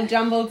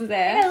jumbled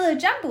there. A little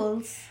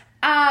jumbles.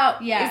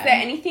 Yeah. Is there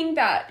anything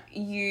that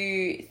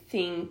you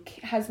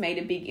think has made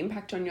a big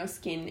impact on your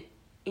skin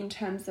in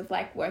terms of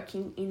like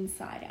working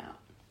inside out?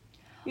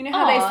 You know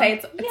how they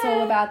say it's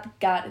all about the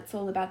gut, it's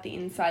all about the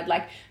inside.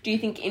 Like, do you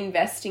think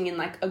investing in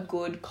like a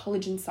good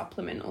collagen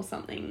supplement or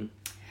something?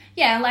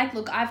 Yeah, like,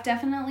 look, I've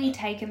definitely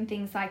taken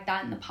things like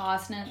that in the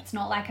past, and it's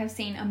not like I've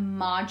seen a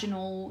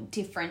marginal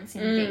difference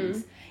in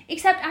things.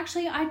 Except,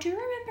 actually, I do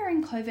remember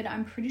in COVID,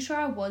 I'm pretty sure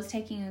I was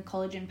taking a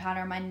collagen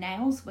powder and my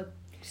nails were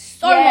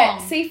so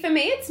long. See, for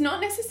me, it's not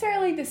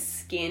necessarily the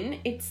skin,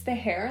 it's the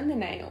hair and the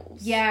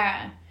nails.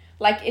 Yeah.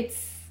 Like,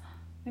 it's...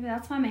 Maybe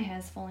that's why my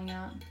hair's falling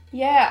out.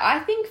 Yeah, I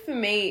think for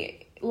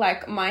me,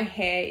 like, my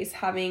hair is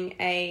having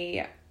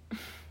a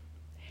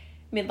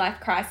midlife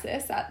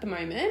crisis at the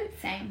moment.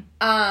 Same.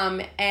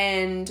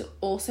 And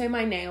also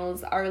my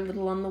nails are a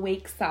little on the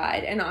weak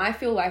side, and I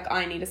feel like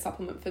I need a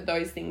supplement for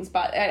those things,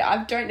 but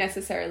I don't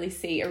necessarily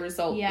see a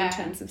result in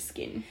terms of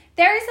skin.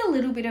 There is a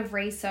little bit of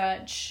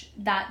research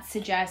that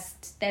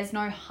suggests there's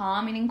no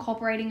harm in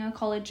incorporating a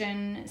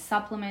collagen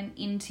supplement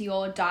into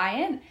your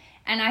diet.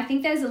 And I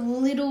think there's a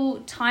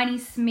little tiny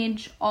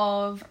smidge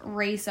of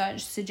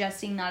research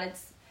suggesting that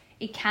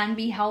it can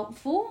be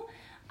helpful.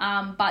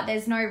 But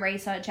there's no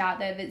research out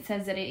there that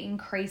says that it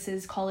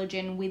increases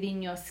collagen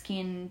within your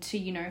skin to,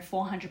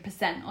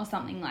 400% or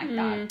something like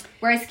that.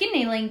 Whereas skin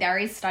needling, there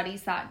is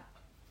studies that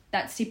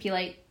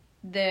stipulate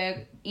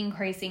the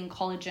increasing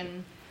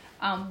collagen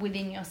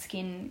within your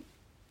skin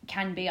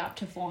can be up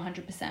to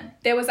 400%.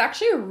 There was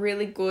actually a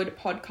really good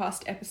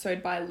podcast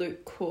episode by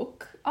Luke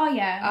Cook. Oh,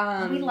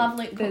 yeah. We love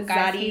Luke Cook,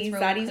 guys. He's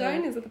really Zaddy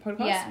Zone, is it the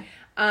podcast? Yeah.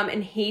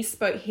 And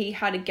he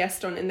had a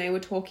guest on, and they were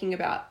talking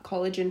about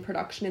collagen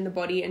production in the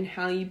body and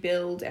how you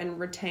build and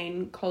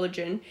retain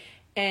collagen.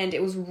 And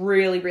it was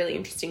really, really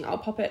interesting. I'll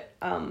pop it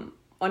on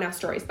our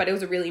stories, but it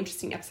was a really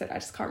interesting episode. I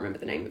just can't remember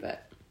the name of it.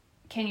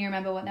 Can you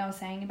remember what they were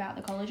saying about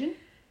the collagen?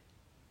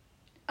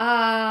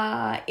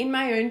 In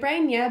my own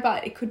brain, yeah,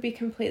 but it could be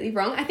completely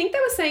wrong. I think they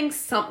were saying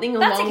something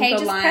along the lines... That's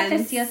okay, just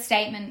preface your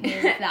statement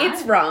with that.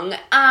 It's wrong.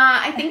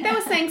 I think they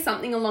were saying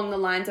something along the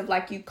lines of,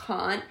 like, you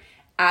can't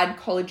add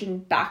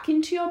collagen back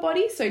into your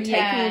body, so taking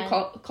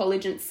a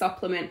collagen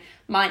supplement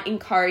might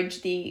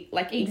encourage the,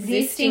 like,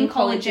 existing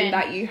collagen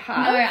that you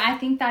have. No, I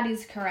think that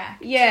is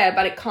correct. Yeah,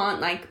 but it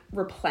can't, like,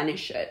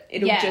 replenish it.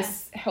 It'll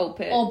just help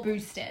it. Or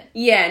boost it.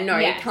 Yeah, no,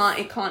 it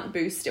can't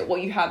boost it.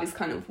 What you have is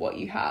kind of what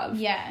you have.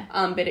 Yeah.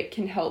 But it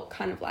can help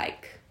kind of,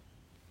 like,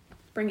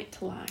 bring it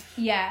to life.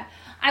 Yeah.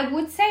 I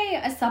would say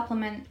a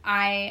supplement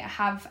I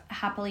have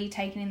happily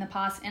taken in the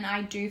past, and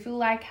I do feel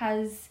like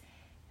has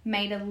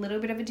made a little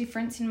bit of a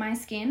difference in my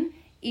skin,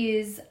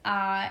 is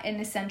an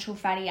essential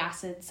fatty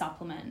acid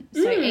supplement.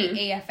 So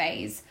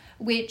EFAs,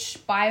 which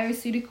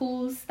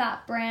Bioceuticals,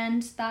 that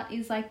brand that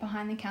is like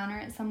behind the counter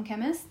at some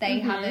chemists, they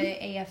have an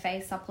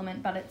EFA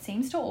supplement, but it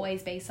seems to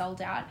always be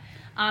sold out.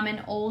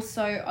 And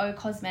also O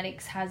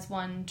Cosmetics has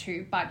one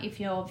too, but if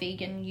you're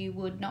vegan, you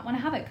would not want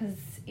to have it because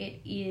it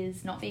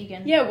is not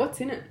vegan. Yeah,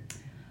 what's in it?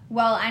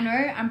 Well,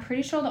 I'm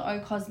pretty sure the O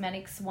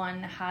Cosmetics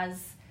one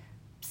has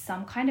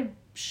some kind of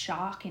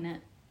shark in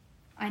it.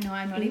 I know,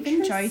 I'm not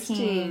even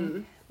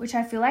joking. Which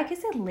I feel like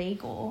is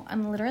illegal.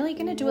 I'm literally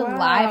going to do a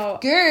live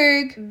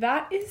Goog.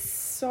 That is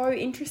so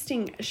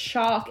interesting.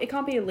 Shark. It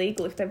can't be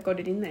illegal if they've got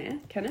it in there,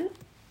 can it?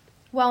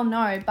 Well,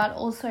 no, but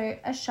also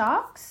a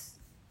shark's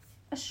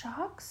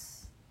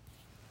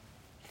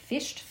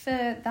fished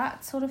for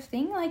that sort of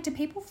thing? Like, do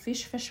people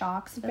fish for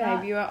sharks for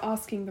that? Babe, you are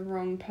asking the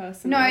wrong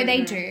person. No,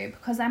 they do,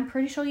 because I'm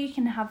pretty sure you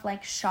can have,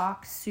 like,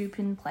 shark soup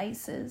in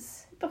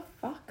places. What the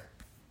fuck?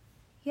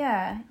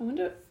 Yeah. I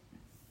wonder...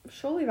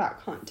 Surely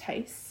that can't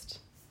taste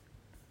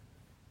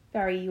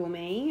very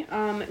yummy.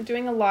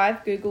 Doing a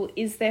live Google,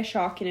 is there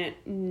shark in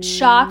it?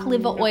 Shark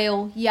liver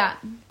oil, yeah.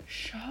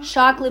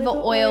 Shark liver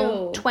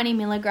oil, 20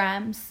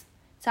 milligrams.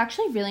 It's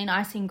actually really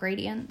nice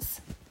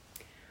ingredients.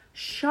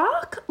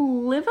 Shark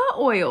liver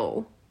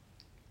oil?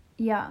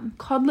 Yeah.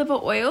 Cod liver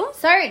oil?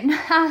 So,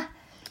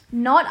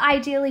 not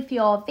ideal if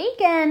you're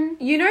vegan.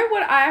 You know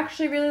what I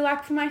actually really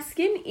like for my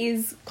skin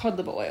is cod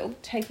liver oil.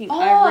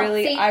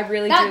 I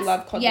really do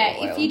love cod liver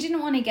oil. Yeah, if you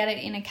didn't want to get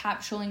it in a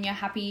capsule and you're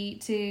happy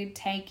to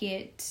take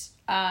it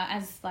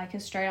as like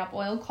a straight up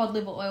oil, cod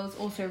liver oil is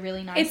also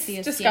really nice for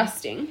your skin. It's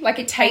disgusting. Like,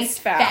 it tastes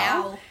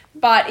foul.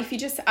 But if you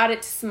just add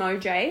it to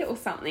Smoj or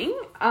something,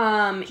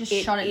 just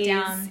shot it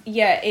down.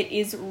 Yeah, it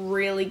is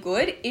really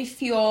good.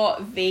 If you're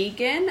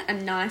vegan, a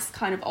nice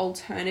kind of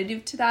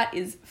alternative to that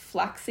is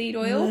flaxseed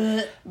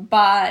oil.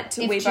 But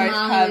if we both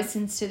Jamal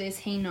listens to this,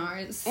 he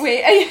knows.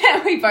 We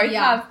both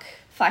have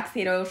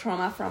flaxseed oil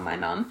trauma from my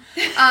mum,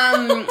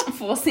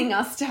 forcing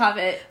us to have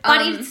it.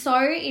 But it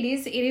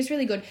is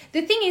really good.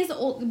 The thing is,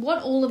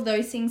 what all of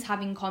those things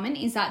have in common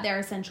is that they're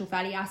essential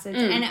fatty acids,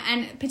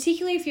 and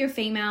particularly if you're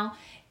female,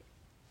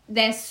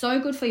 they're so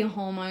good for your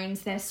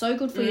hormones. They're so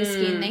good for your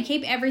skin. They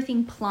keep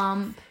everything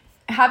plump.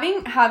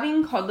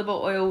 Having cod liver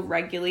oil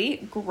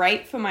regularly,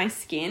 great for my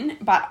skin,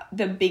 but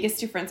the biggest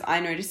difference I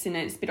noticed in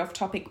it, it's a bit off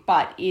topic,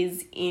 but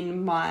is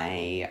in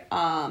my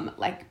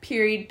like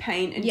period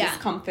pain and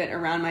discomfort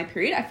around my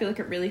period. I feel like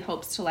it really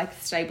helps to like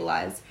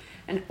stabilize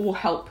or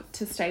help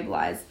to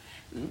stabilize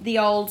the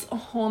old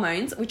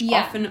hormones, which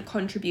often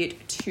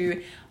contribute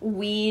to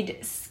weird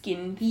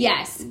skin things.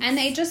 Yes, and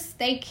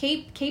they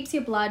keeps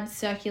your blood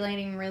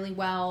circulating really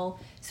well,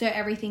 so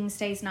everything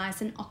stays nice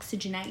and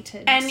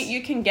oxygenated. And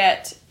you can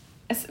get,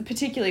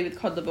 particularly with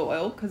cod liver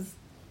oil, because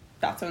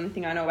that's the only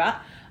thing I know about,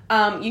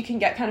 you can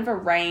get kind of a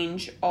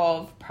range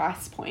of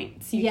price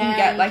points. You can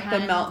get like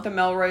the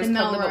Melrose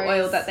cod liver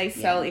oil that they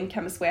sell in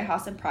Chemist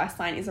Warehouse, and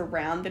Priceline is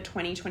around the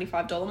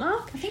 $20-$25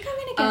 mark. I think I'm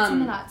going to get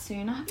some of that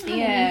soon. I haven't had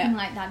anything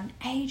like that in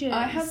ages.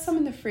 I have some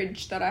in the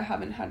fridge that I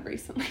haven't had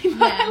recently,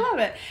 but I love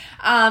it.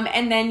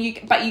 And then you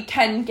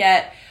can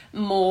get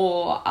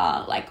more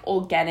like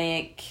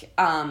organic,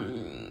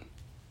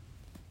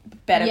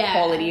 better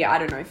quality. I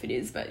don't know if it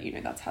is, but you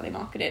know, that's how they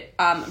market it.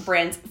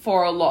 Brands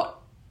for a lot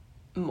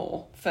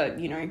more, for,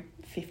 you know,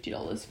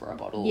 $50 for a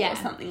bottle or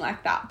something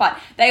like that. But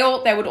they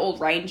would all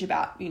range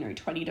about, you know,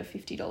 $20 to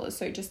 $50.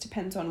 So it just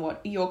depends on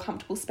what you're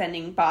comfortable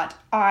spending. But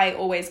I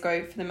always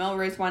go for the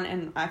Melrose one,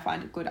 and I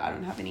find it good. I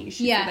don't have any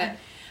issues with it.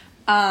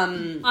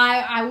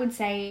 I would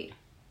say,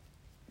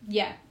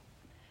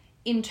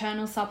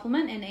 internal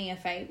supplement and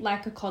EFA,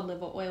 like a cod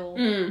liver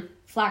oil,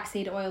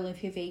 flaxseed oil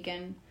if you're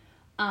vegan.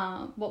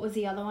 What was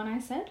the other one I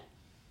said?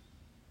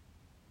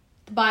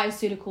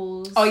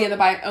 Bioceuticals. Oh yeah, the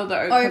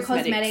O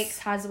Cosmetics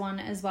has one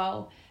as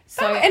well.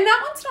 So and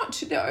that one's not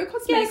too, the O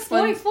Cosmetics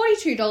it's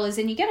 $42,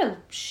 and you get a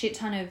shit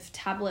ton of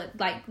tablet,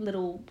 like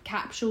little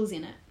capsules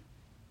in it.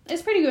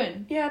 It's pretty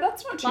good. Yeah,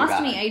 that's not too bad.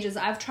 Lasted me ages.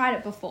 I've tried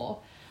it before.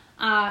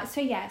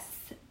 So yes,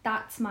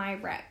 that's my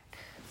rec.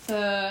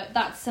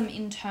 That's some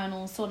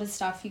internal sort of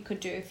stuff you could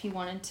do if you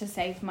wanted to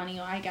save money,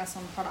 I guess,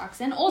 on products,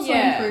 and also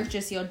improve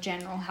just your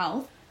general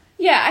health.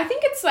 Yeah, I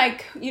think it's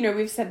like, you know,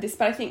 we've said this,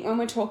 but I think when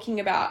we're talking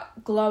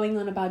about glowing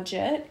on a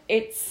budget,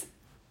 it's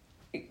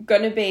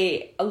going to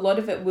be, a lot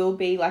of it will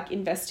be like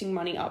investing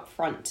money up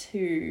front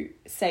to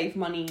save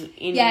money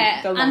in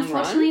the long run.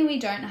 Unfortunately, we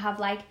don't have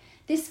like,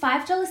 this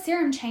 $5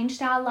 serum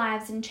changed our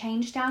lives and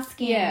changed our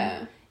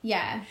skin.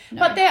 Yeah. No.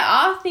 But there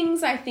are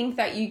things I think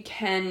that you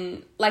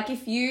can, like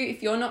if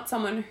you're not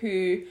someone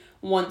who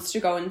wants to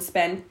go and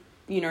spend,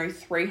 you know,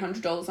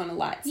 $300 on a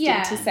light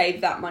stick to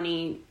save that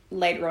money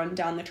later on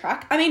down the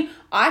track. I mean,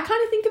 I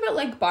kind of think of it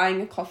like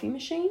buying a coffee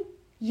machine.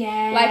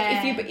 Yeah.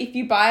 Like if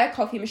you buy a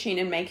coffee machine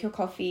and make your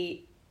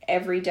coffee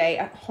every day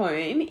at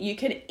home, you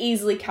can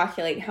easily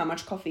calculate how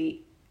much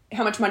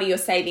money you're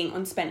saving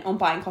on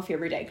buying coffee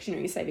every day, because you know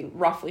you're saving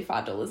roughly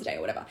 $5 a day or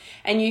whatever.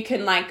 And you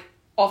can like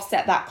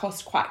offset that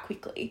cost quite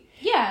quickly.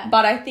 Yeah.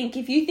 But I think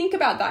if you think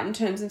about that in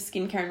terms of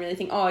skincare and really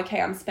think, oh, okay,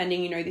 I'm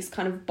spending, this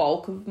kind of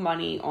bulk of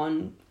money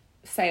on,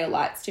 say, a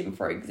light stim,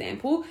 for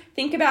example,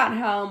 think about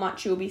how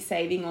much you'll be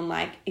saving on,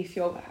 like, if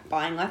you're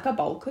buying, like, a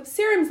bulk of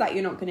serums that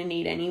you're not going to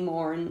need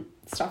anymore and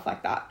stuff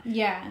like that.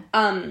 Yeah.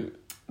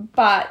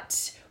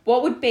 But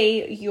what would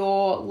be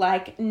your,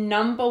 like,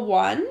 number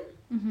one?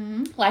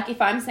 Mm-hmm. Like,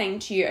 if I'm saying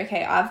to you,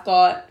 okay, I've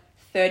got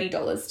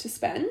 $30 to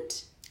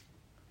spend.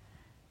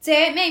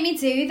 Don't make me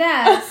do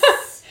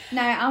this.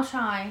 No, I'll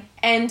try.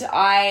 And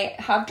I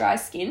have dry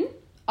skin.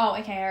 Oh,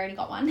 okay, I already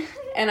got one.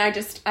 And I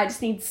just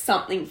need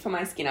something for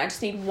my skin. I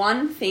just need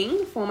one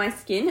thing for my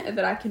skin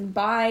that I can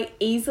buy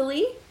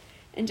easily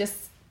and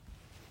just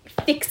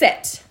fix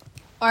it.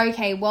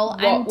 Okay, well,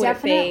 What I'm would it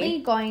definitely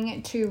be?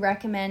 going to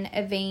recommend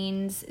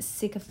Avène's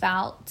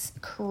Cicaphalt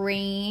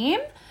cream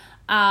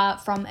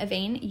from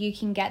Avène. You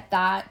can get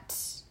that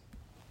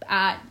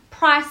at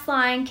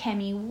Priceline,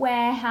 Chemie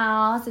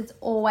Warehouse. It's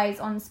always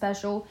on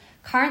special.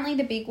 Currently,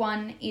 the big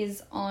one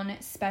is on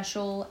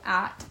special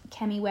at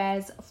Chemie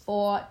Wares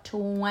for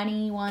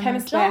 $21.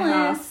 Chemist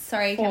Warehouse.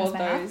 Sorry, for Chemist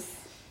Warehouse. those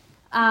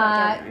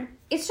that don't know.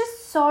 It's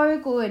just so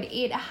good.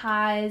 It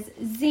has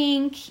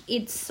zinc.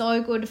 It's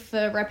so good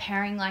for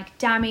repairing like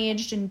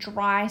damaged and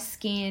dry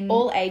skin.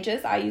 All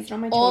ages. I used it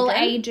on my All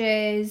children.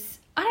 ages.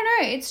 I don't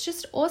know. It's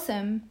just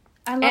awesome.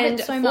 I love And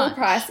it so full much.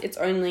 price, it's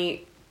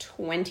only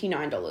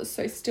 $29.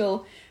 So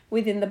still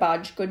within the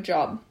budge. Good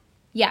job.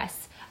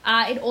 Yes.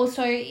 It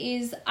also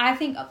is, I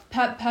think,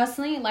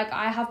 personally, like,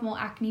 I have more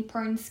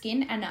acne-prone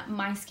skin, and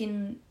my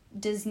skin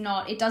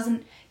it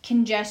doesn't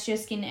congest your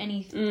skin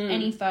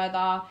any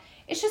further.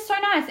 It's just so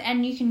nice,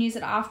 and you can use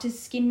it after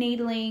skin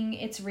needling.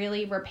 It's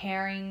really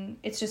repairing.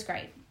 It's just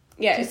great.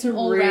 Yeah, Just it's a an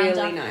all-rounder.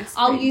 really nice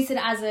I'll cream. use it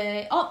as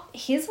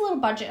here's a little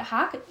budget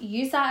hack.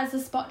 Use that as a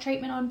spot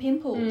treatment on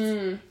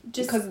pimples.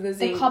 Just because of the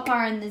zinc. copper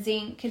and the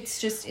zinc.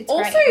 It's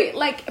Also, great.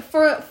 like,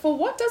 for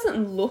what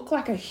doesn't look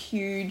like a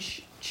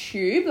huge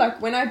tube,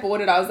 like, when I bought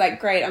it, I was like,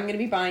 great, I'm going to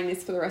be buying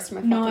this for the rest of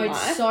my No, fucking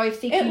it's life. so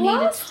thick. It You need a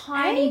lasts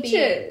tiny bit.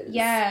 ages.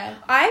 Yeah.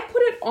 I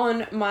put it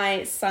on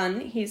my son.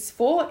 He's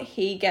 4.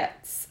 He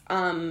gets,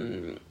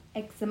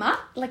 Eczema.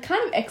 like,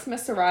 kind of eczema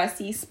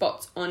psoriasis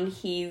spots on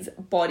his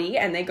body,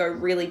 and they go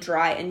really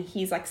dry, and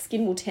his, like,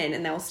 skin will tan,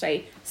 and they'll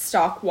stay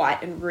stark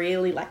white and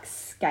really, like,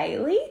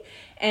 scaly.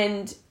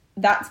 And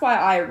that's why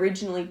I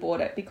originally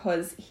bought it,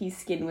 because his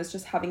skin was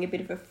just having a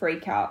bit of a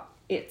freak out.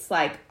 It's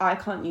like, I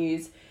can't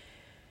use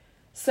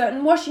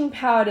certain washing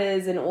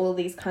powders, and all of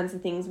these kinds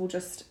of things will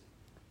just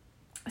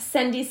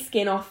send his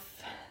skin off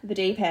the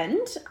deep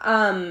end.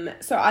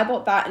 So I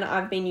bought that, and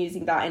I've been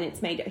using that, and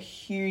it's made a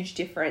huge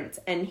difference.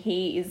 And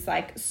he is,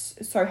 like,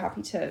 so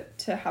happy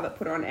to have it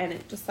put on, and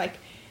it just, like,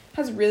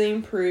 has really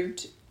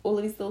improved all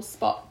of his little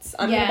spots.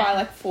 I'm Yeah. gonna buy,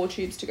 like, 4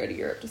 tubes to go to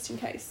Europe just in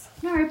case.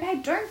 No,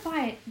 babe, don't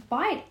buy it.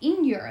 Buy it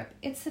in Europe.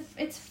 It's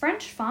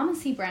French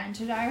pharmacy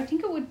branded. I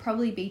think it would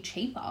probably be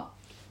cheaper.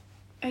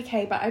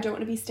 Okay, but I don't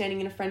want to be standing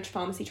in a French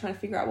pharmacy trying to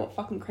figure out what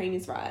fucking cream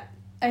is right.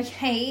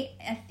 Okay,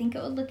 I think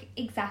it would look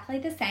exactly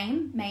the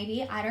same.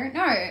 Maybe, I don't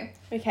know.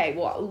 Okay,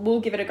 well, we'll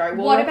give it a go.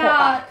 We'll What report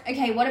about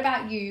back. what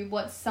about you?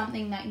 What's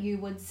something that you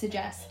would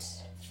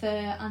suggest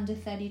for under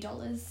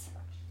 $30?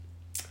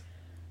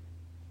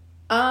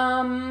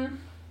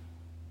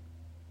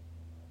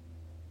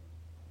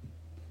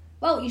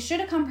 Well, you should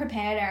have come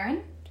prepared,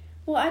 Erin.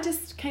 Well, I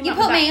just came You up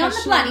with put that me on the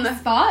question bloody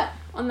spot.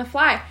 on the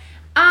fly.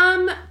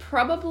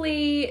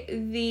 Probably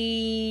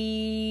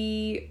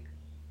the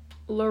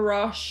La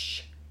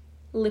Roche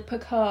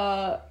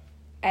Lipica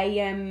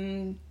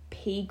AMP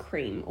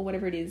cream, or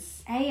whatever it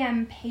is.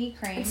 AMP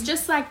cream. It's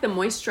just like the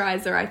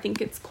moisturizer, I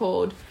think it's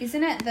called.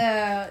 Isn't it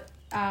the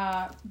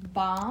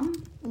balm?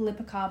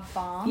 Lipica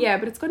balm? Yeah,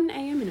 but it's got an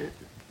AM in it.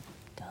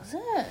 Does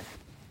it?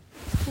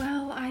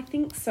 Well, I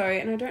think so,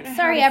 and I don't know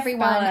Sorry, how to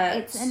everyone. spell it.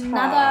 It's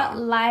another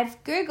live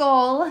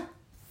Google.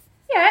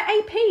 Yeah,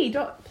 AP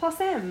dot plus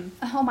M.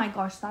 Oh my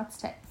gosh,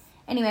 that's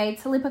Anyway,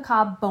 it's a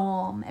Lipica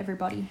balm,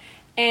 everybody.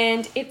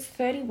 And it's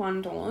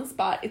 $31,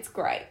 but it's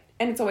great.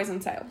 And it's always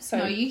on sale. So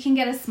No, you can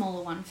get a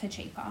smaller one for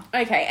cheaper.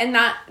 okay, and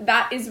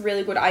that is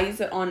really good. I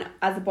use it on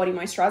as a body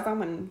moisturizer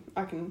when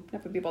I can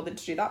never be bothered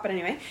to do that, but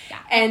anyway. Yeah,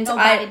 And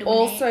nobody I doing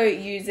also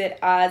use it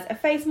as a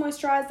face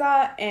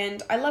moisturizer,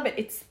 and I love it.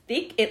 It's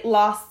thick. It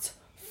lasts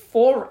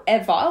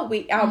forever.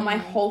 My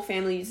whole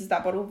family uses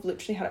that bottle. We've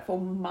literally had it for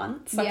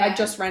months. Like, I Yeah.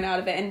 just ran out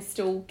of it and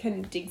still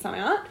can dig some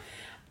out.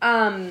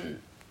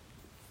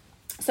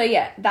 So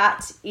yeah,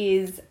 that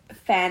is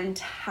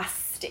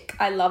fantastic.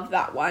 I love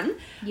that one.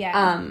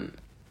 Yeah.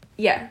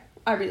 Yeah,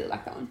 I really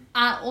like that one.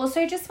 I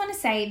also just want to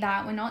say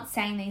that we're not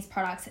saying these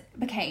products.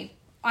 Okay,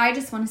 I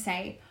just want to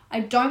say I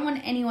don't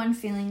want anyone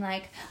feeling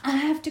like I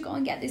have to go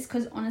and get this,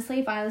 because honestly,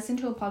 if I listen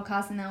to a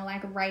podcast and they're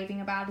like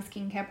raving about a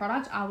skincare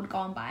product, I would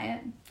go and buy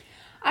it.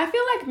 I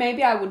feel like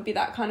maybe I would be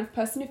that kind of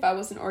person if I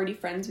wasn't already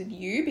friends with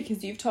you,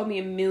 because you've told me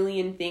a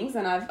million things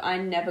and I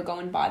never go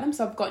and buy them.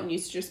 So I've gotten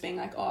used to just being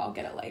like, oh, I'll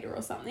get it later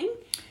or something.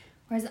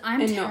 Whereas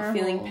I'm and terrible. not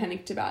feeling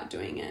panicked about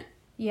doing it.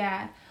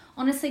 Yeah.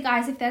 Honestly,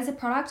 guys, if there's a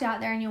product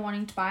out there and you're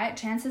wanting to buy it,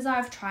 chances are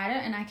I've tried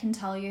it and I can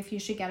tell you if you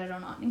should get it or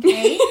not,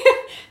 okay?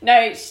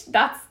 No,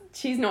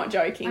 she's not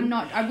joking. I'm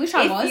not. I wish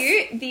I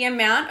was. The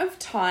amount of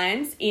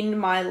times in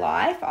my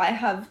life I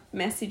have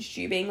messaged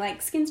you being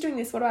like, Skin's doing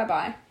this, what do I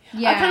buy?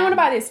 Yeah. I kind of want to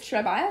buy this, should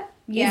I buy it?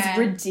 Yeah. It's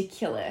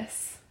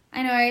ridiculous.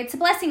 I know, it's a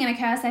blessing and a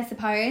curse, I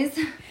suppose.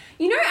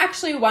 You know,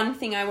 actually, one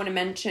thing I want to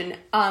mention,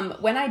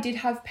 when I did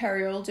have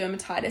perioral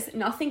dermatitis,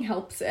 nothing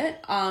helps it.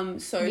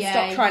 So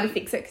stop trying to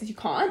fix it because you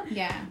can't.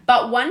 Yeah.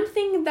 But one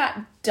thing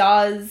that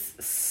does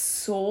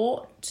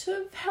sort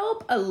of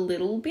help a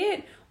little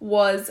bit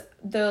was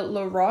the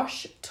La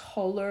Roche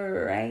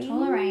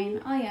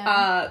Toleraine. Oh,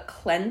 yeah.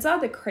 Cleanser,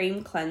 the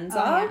cream cleanser.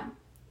 Oh, yeah.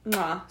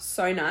 Mwah,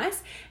 so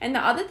nice. And the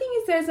other thing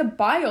is there's a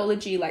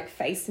Biology like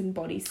face and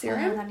body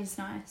serum. Oh, that is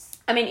nice.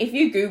 I mean, if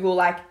you Google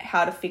like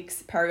how to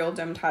fix perioral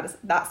dermatitis,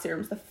 that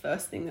serum's the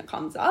first thing that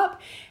comes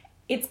up.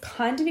 It's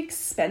kind of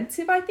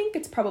expensive, I think.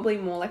 It's probably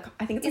more like,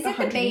 I think it's like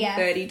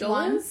 $130.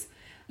 One?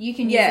 You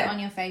can use it on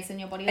your face and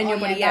your body.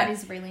 That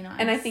is really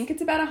nice. And I think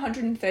it's about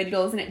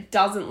 $130 and it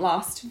doesn't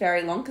last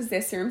very long because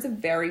their serums are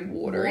very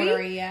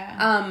watery.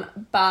 Yeah.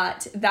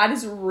 But that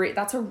is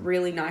that's a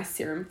really nice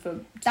serum for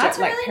that's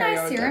a like really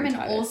nice serum, dermatitis.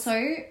 and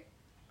also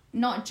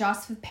not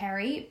just for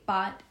peri,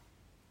 but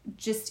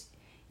just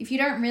if you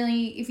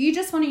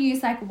just want to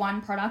use like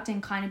one product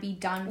and kind of be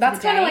done. That's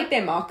for the day, kind of like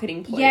their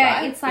marketing ploy. Yeah,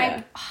 right? it's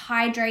like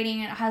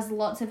hydrating. It has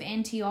lots of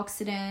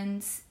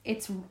antioxidants.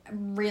 It's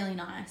really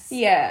nice.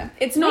 Yeah,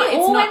 it's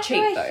not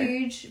cheap though. A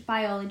huge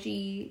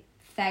Biology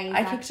phase.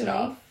 I kicked it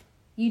off.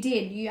 You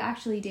did. You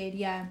actually did.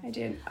 Yeah, I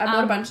did. I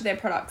bought a bunch of their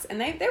products,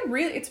 and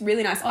it's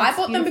really nice. I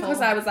bought them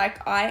because I was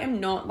like, I am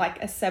not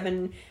like a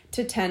 7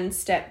 to 10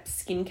 step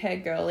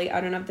skincare girly. I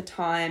don't have the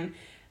time.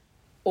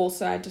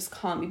 Also, I just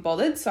can't be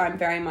bothered. So I'm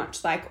very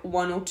much like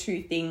 1 or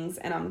 2 things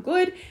and I'm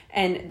good.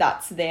 And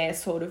that's their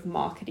sort of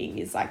marketing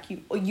is like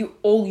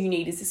all you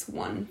need is this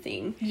one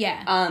thing.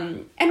 Yeah.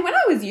 And when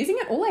I was using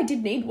it, all I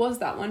did need was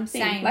that one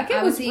thing. Same. Like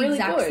it was really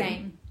good.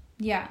 Same.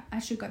 Yeah, I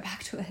should go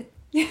back to it.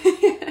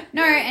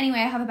 No,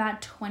 anyway, I have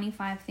about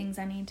 25 things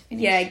I need to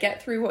finish. Yeah,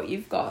 get through what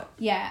you've got.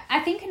 Yeah,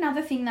 I think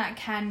another thing that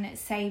can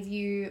save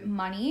you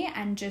money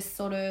and just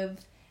sort of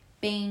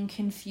being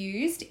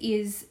confused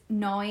is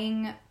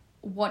knowing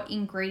what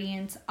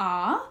ingredients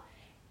are.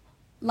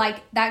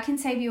 Like, that can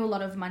save you a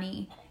lot of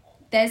money.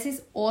 There's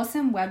this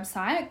awesome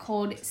website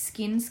called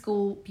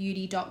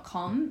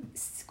skinschoolbeauty.com,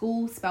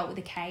 school spelled with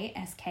a K,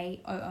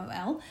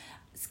 SKOOL,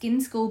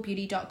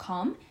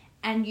 skinschoolbeauty.com,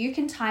 and you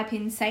can type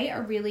in, say,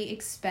 a really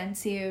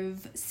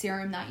expensive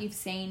serum that you've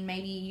seen,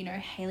 maybe, you know,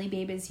 Hailey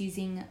Bieber's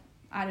using,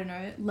 I don't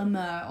know, La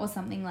Mer or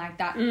something like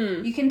that.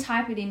 You can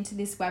type it into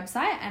this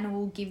website and it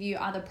will give you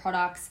other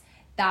products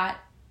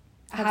that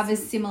have a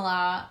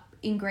similar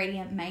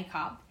ingredient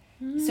makeup.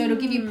 So it'll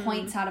give you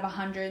points out of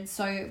 100.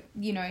 So,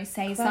 you know,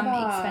 say some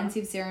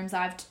expensive serums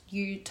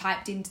you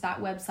typed into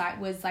that website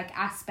was like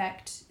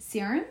Aspect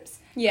serums.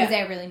 Yeah. Because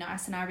they're really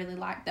nice and I really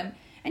like them.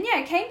 And yeah,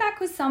 it came back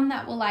with some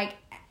that were like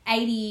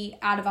 80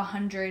 out of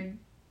 100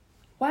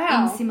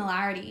 in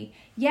similarity.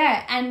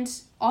 Yeah, and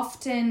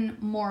often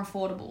more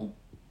affordable.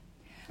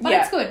 But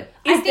it's good.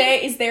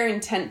 Is there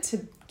intent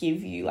to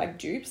give you like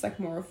dupes, like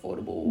more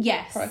affordable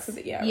products with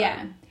it? Yeah.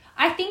 Right.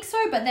 I think so,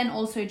 but then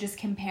also just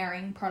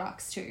comparing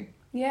products too.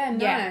 Yeah,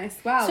 nice.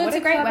 Wow. So it's a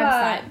great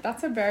website.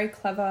 That's a very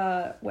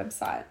clever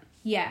website.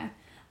 Yeah.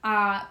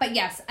 But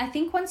yes, I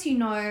think once you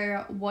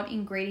know what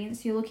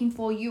ingredients you're looking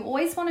for, you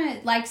always want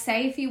to, like,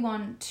 say if you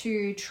want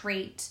to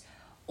treat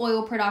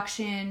oil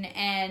production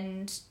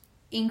and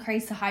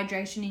increase the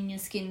hydration in your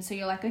skin. So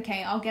you're like,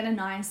 okay, I'll get a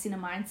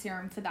niacinamide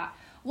serum for that.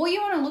 What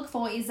you want to look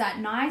for is that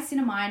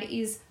niacinamide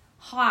is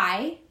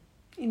high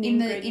in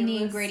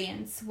the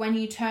ingredients. When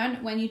you turn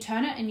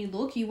it and you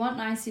look, you want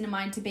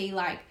niacinamide to be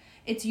like,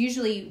 it's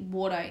usually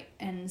water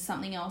and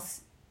something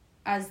else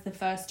as the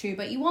first two,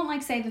 but you want,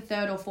 like, say, the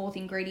third or fourth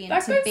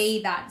ingredient to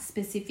be that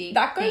specific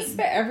That goes thing.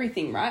 for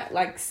everything, right?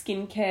 Like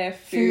skincare,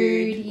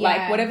 food,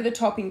 like whatever the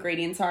top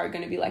ingredients are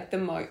going to be like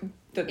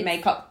that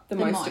make up the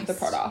most of the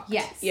product.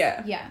 Yes.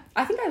 Yeah. Yeah.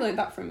 I think I learned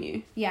that from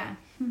you. Yeah.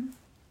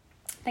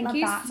 Thank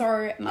you so much.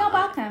 You're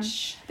welcome.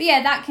 But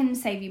yeah, that can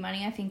save you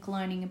money, I think,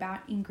 learning about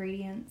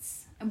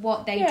ingredients,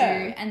 what they do,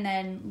 and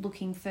then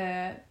looking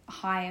for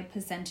higher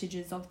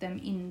percentages of them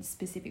in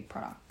specific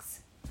products.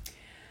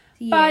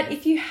 Yeah. But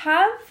if you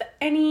have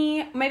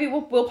any, maybe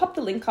we'll pop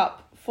the link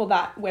up for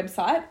that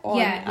website on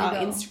our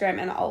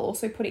Instagram, and I'll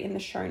also put it in the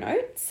show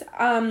notes.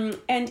 And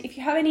if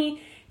you have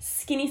any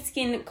skinny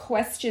skin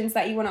questions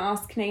that you want to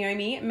ask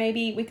Naomi,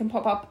 maybe we can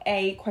pop up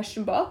a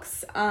question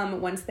box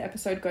once the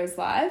episode goes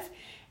live,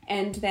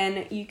 and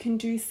then you can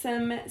do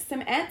some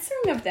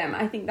answering of them.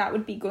 I think that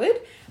would be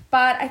good.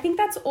 But I think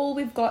that's all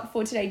we've got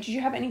for today. Did you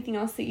have anything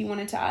else that you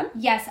wanted to add?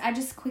 Yes, I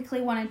just quickly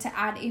wanted to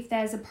add, if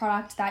there's a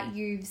product that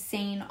you've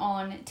seen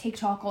on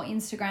TikTok or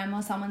Instagram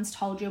or someone's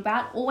told you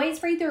about,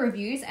 always read the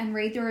reviews and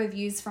read the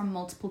reviews from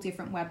multiple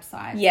different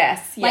websites.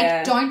 Yes, yeah.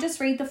 Like, don't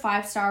just read the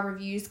 5-star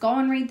reviews. Go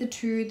and read the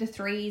 2, the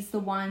 3s, the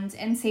 1s,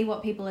 and see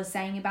what people are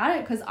saying about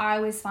it, because I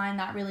always find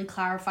that really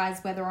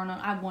clarifies whether or not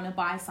I want to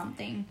buy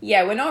something.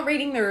 Yeah, we're not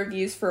reading the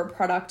reviews for a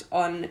product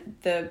on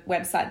the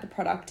website the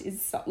product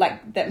is,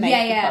 like, that makes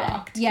the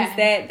product. Yeah.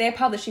 Because they're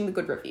publishing the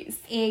good reviews.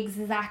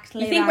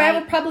 Exactly. You think we're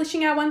ever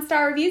publishing our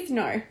 1-star reviews?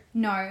 No.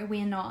 No,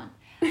 we're not.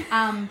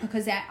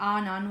 Because there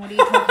are none. What are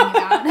you talking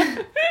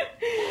about?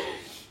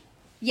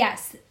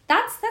 Yes,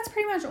 that's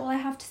pretty much all I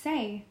have to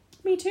say.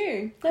 Me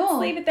too. Cool. Let's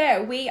leave it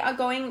there. We are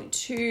going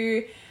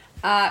to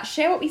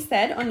share what we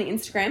said on the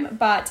Instagram,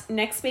 but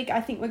next week I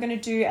think we're going to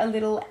do a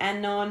little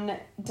Anon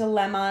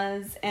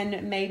dilemmas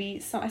and maybe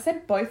some. I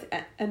said both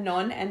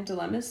Anon and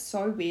dilemmas.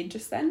 So weird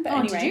just then. But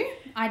anyway, did you?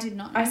 I did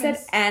not. I said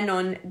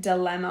Anon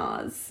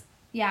dilemmas.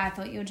 Yeah, I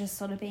thought you were just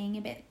sort of being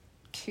a bit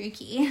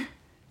kooky.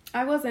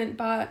 I wasn't,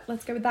 but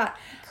let's go with that.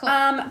 Cool.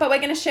 But we're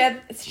going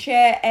to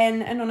share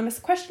an anonymous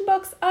question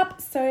box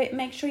up, so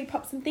make sure you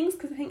pop some things,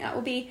 because I think that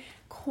will be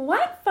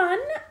quite fun.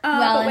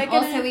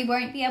 Also we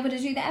won't be able to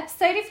do the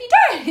episode if you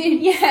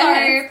don't.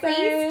 Yeah, so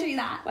please do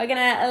that. We're going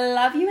to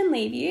love you and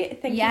leave you.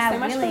 Thank you so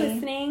much for Willy.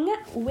 listening.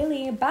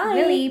 Willy, bye.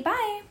 Willy,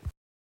 bye.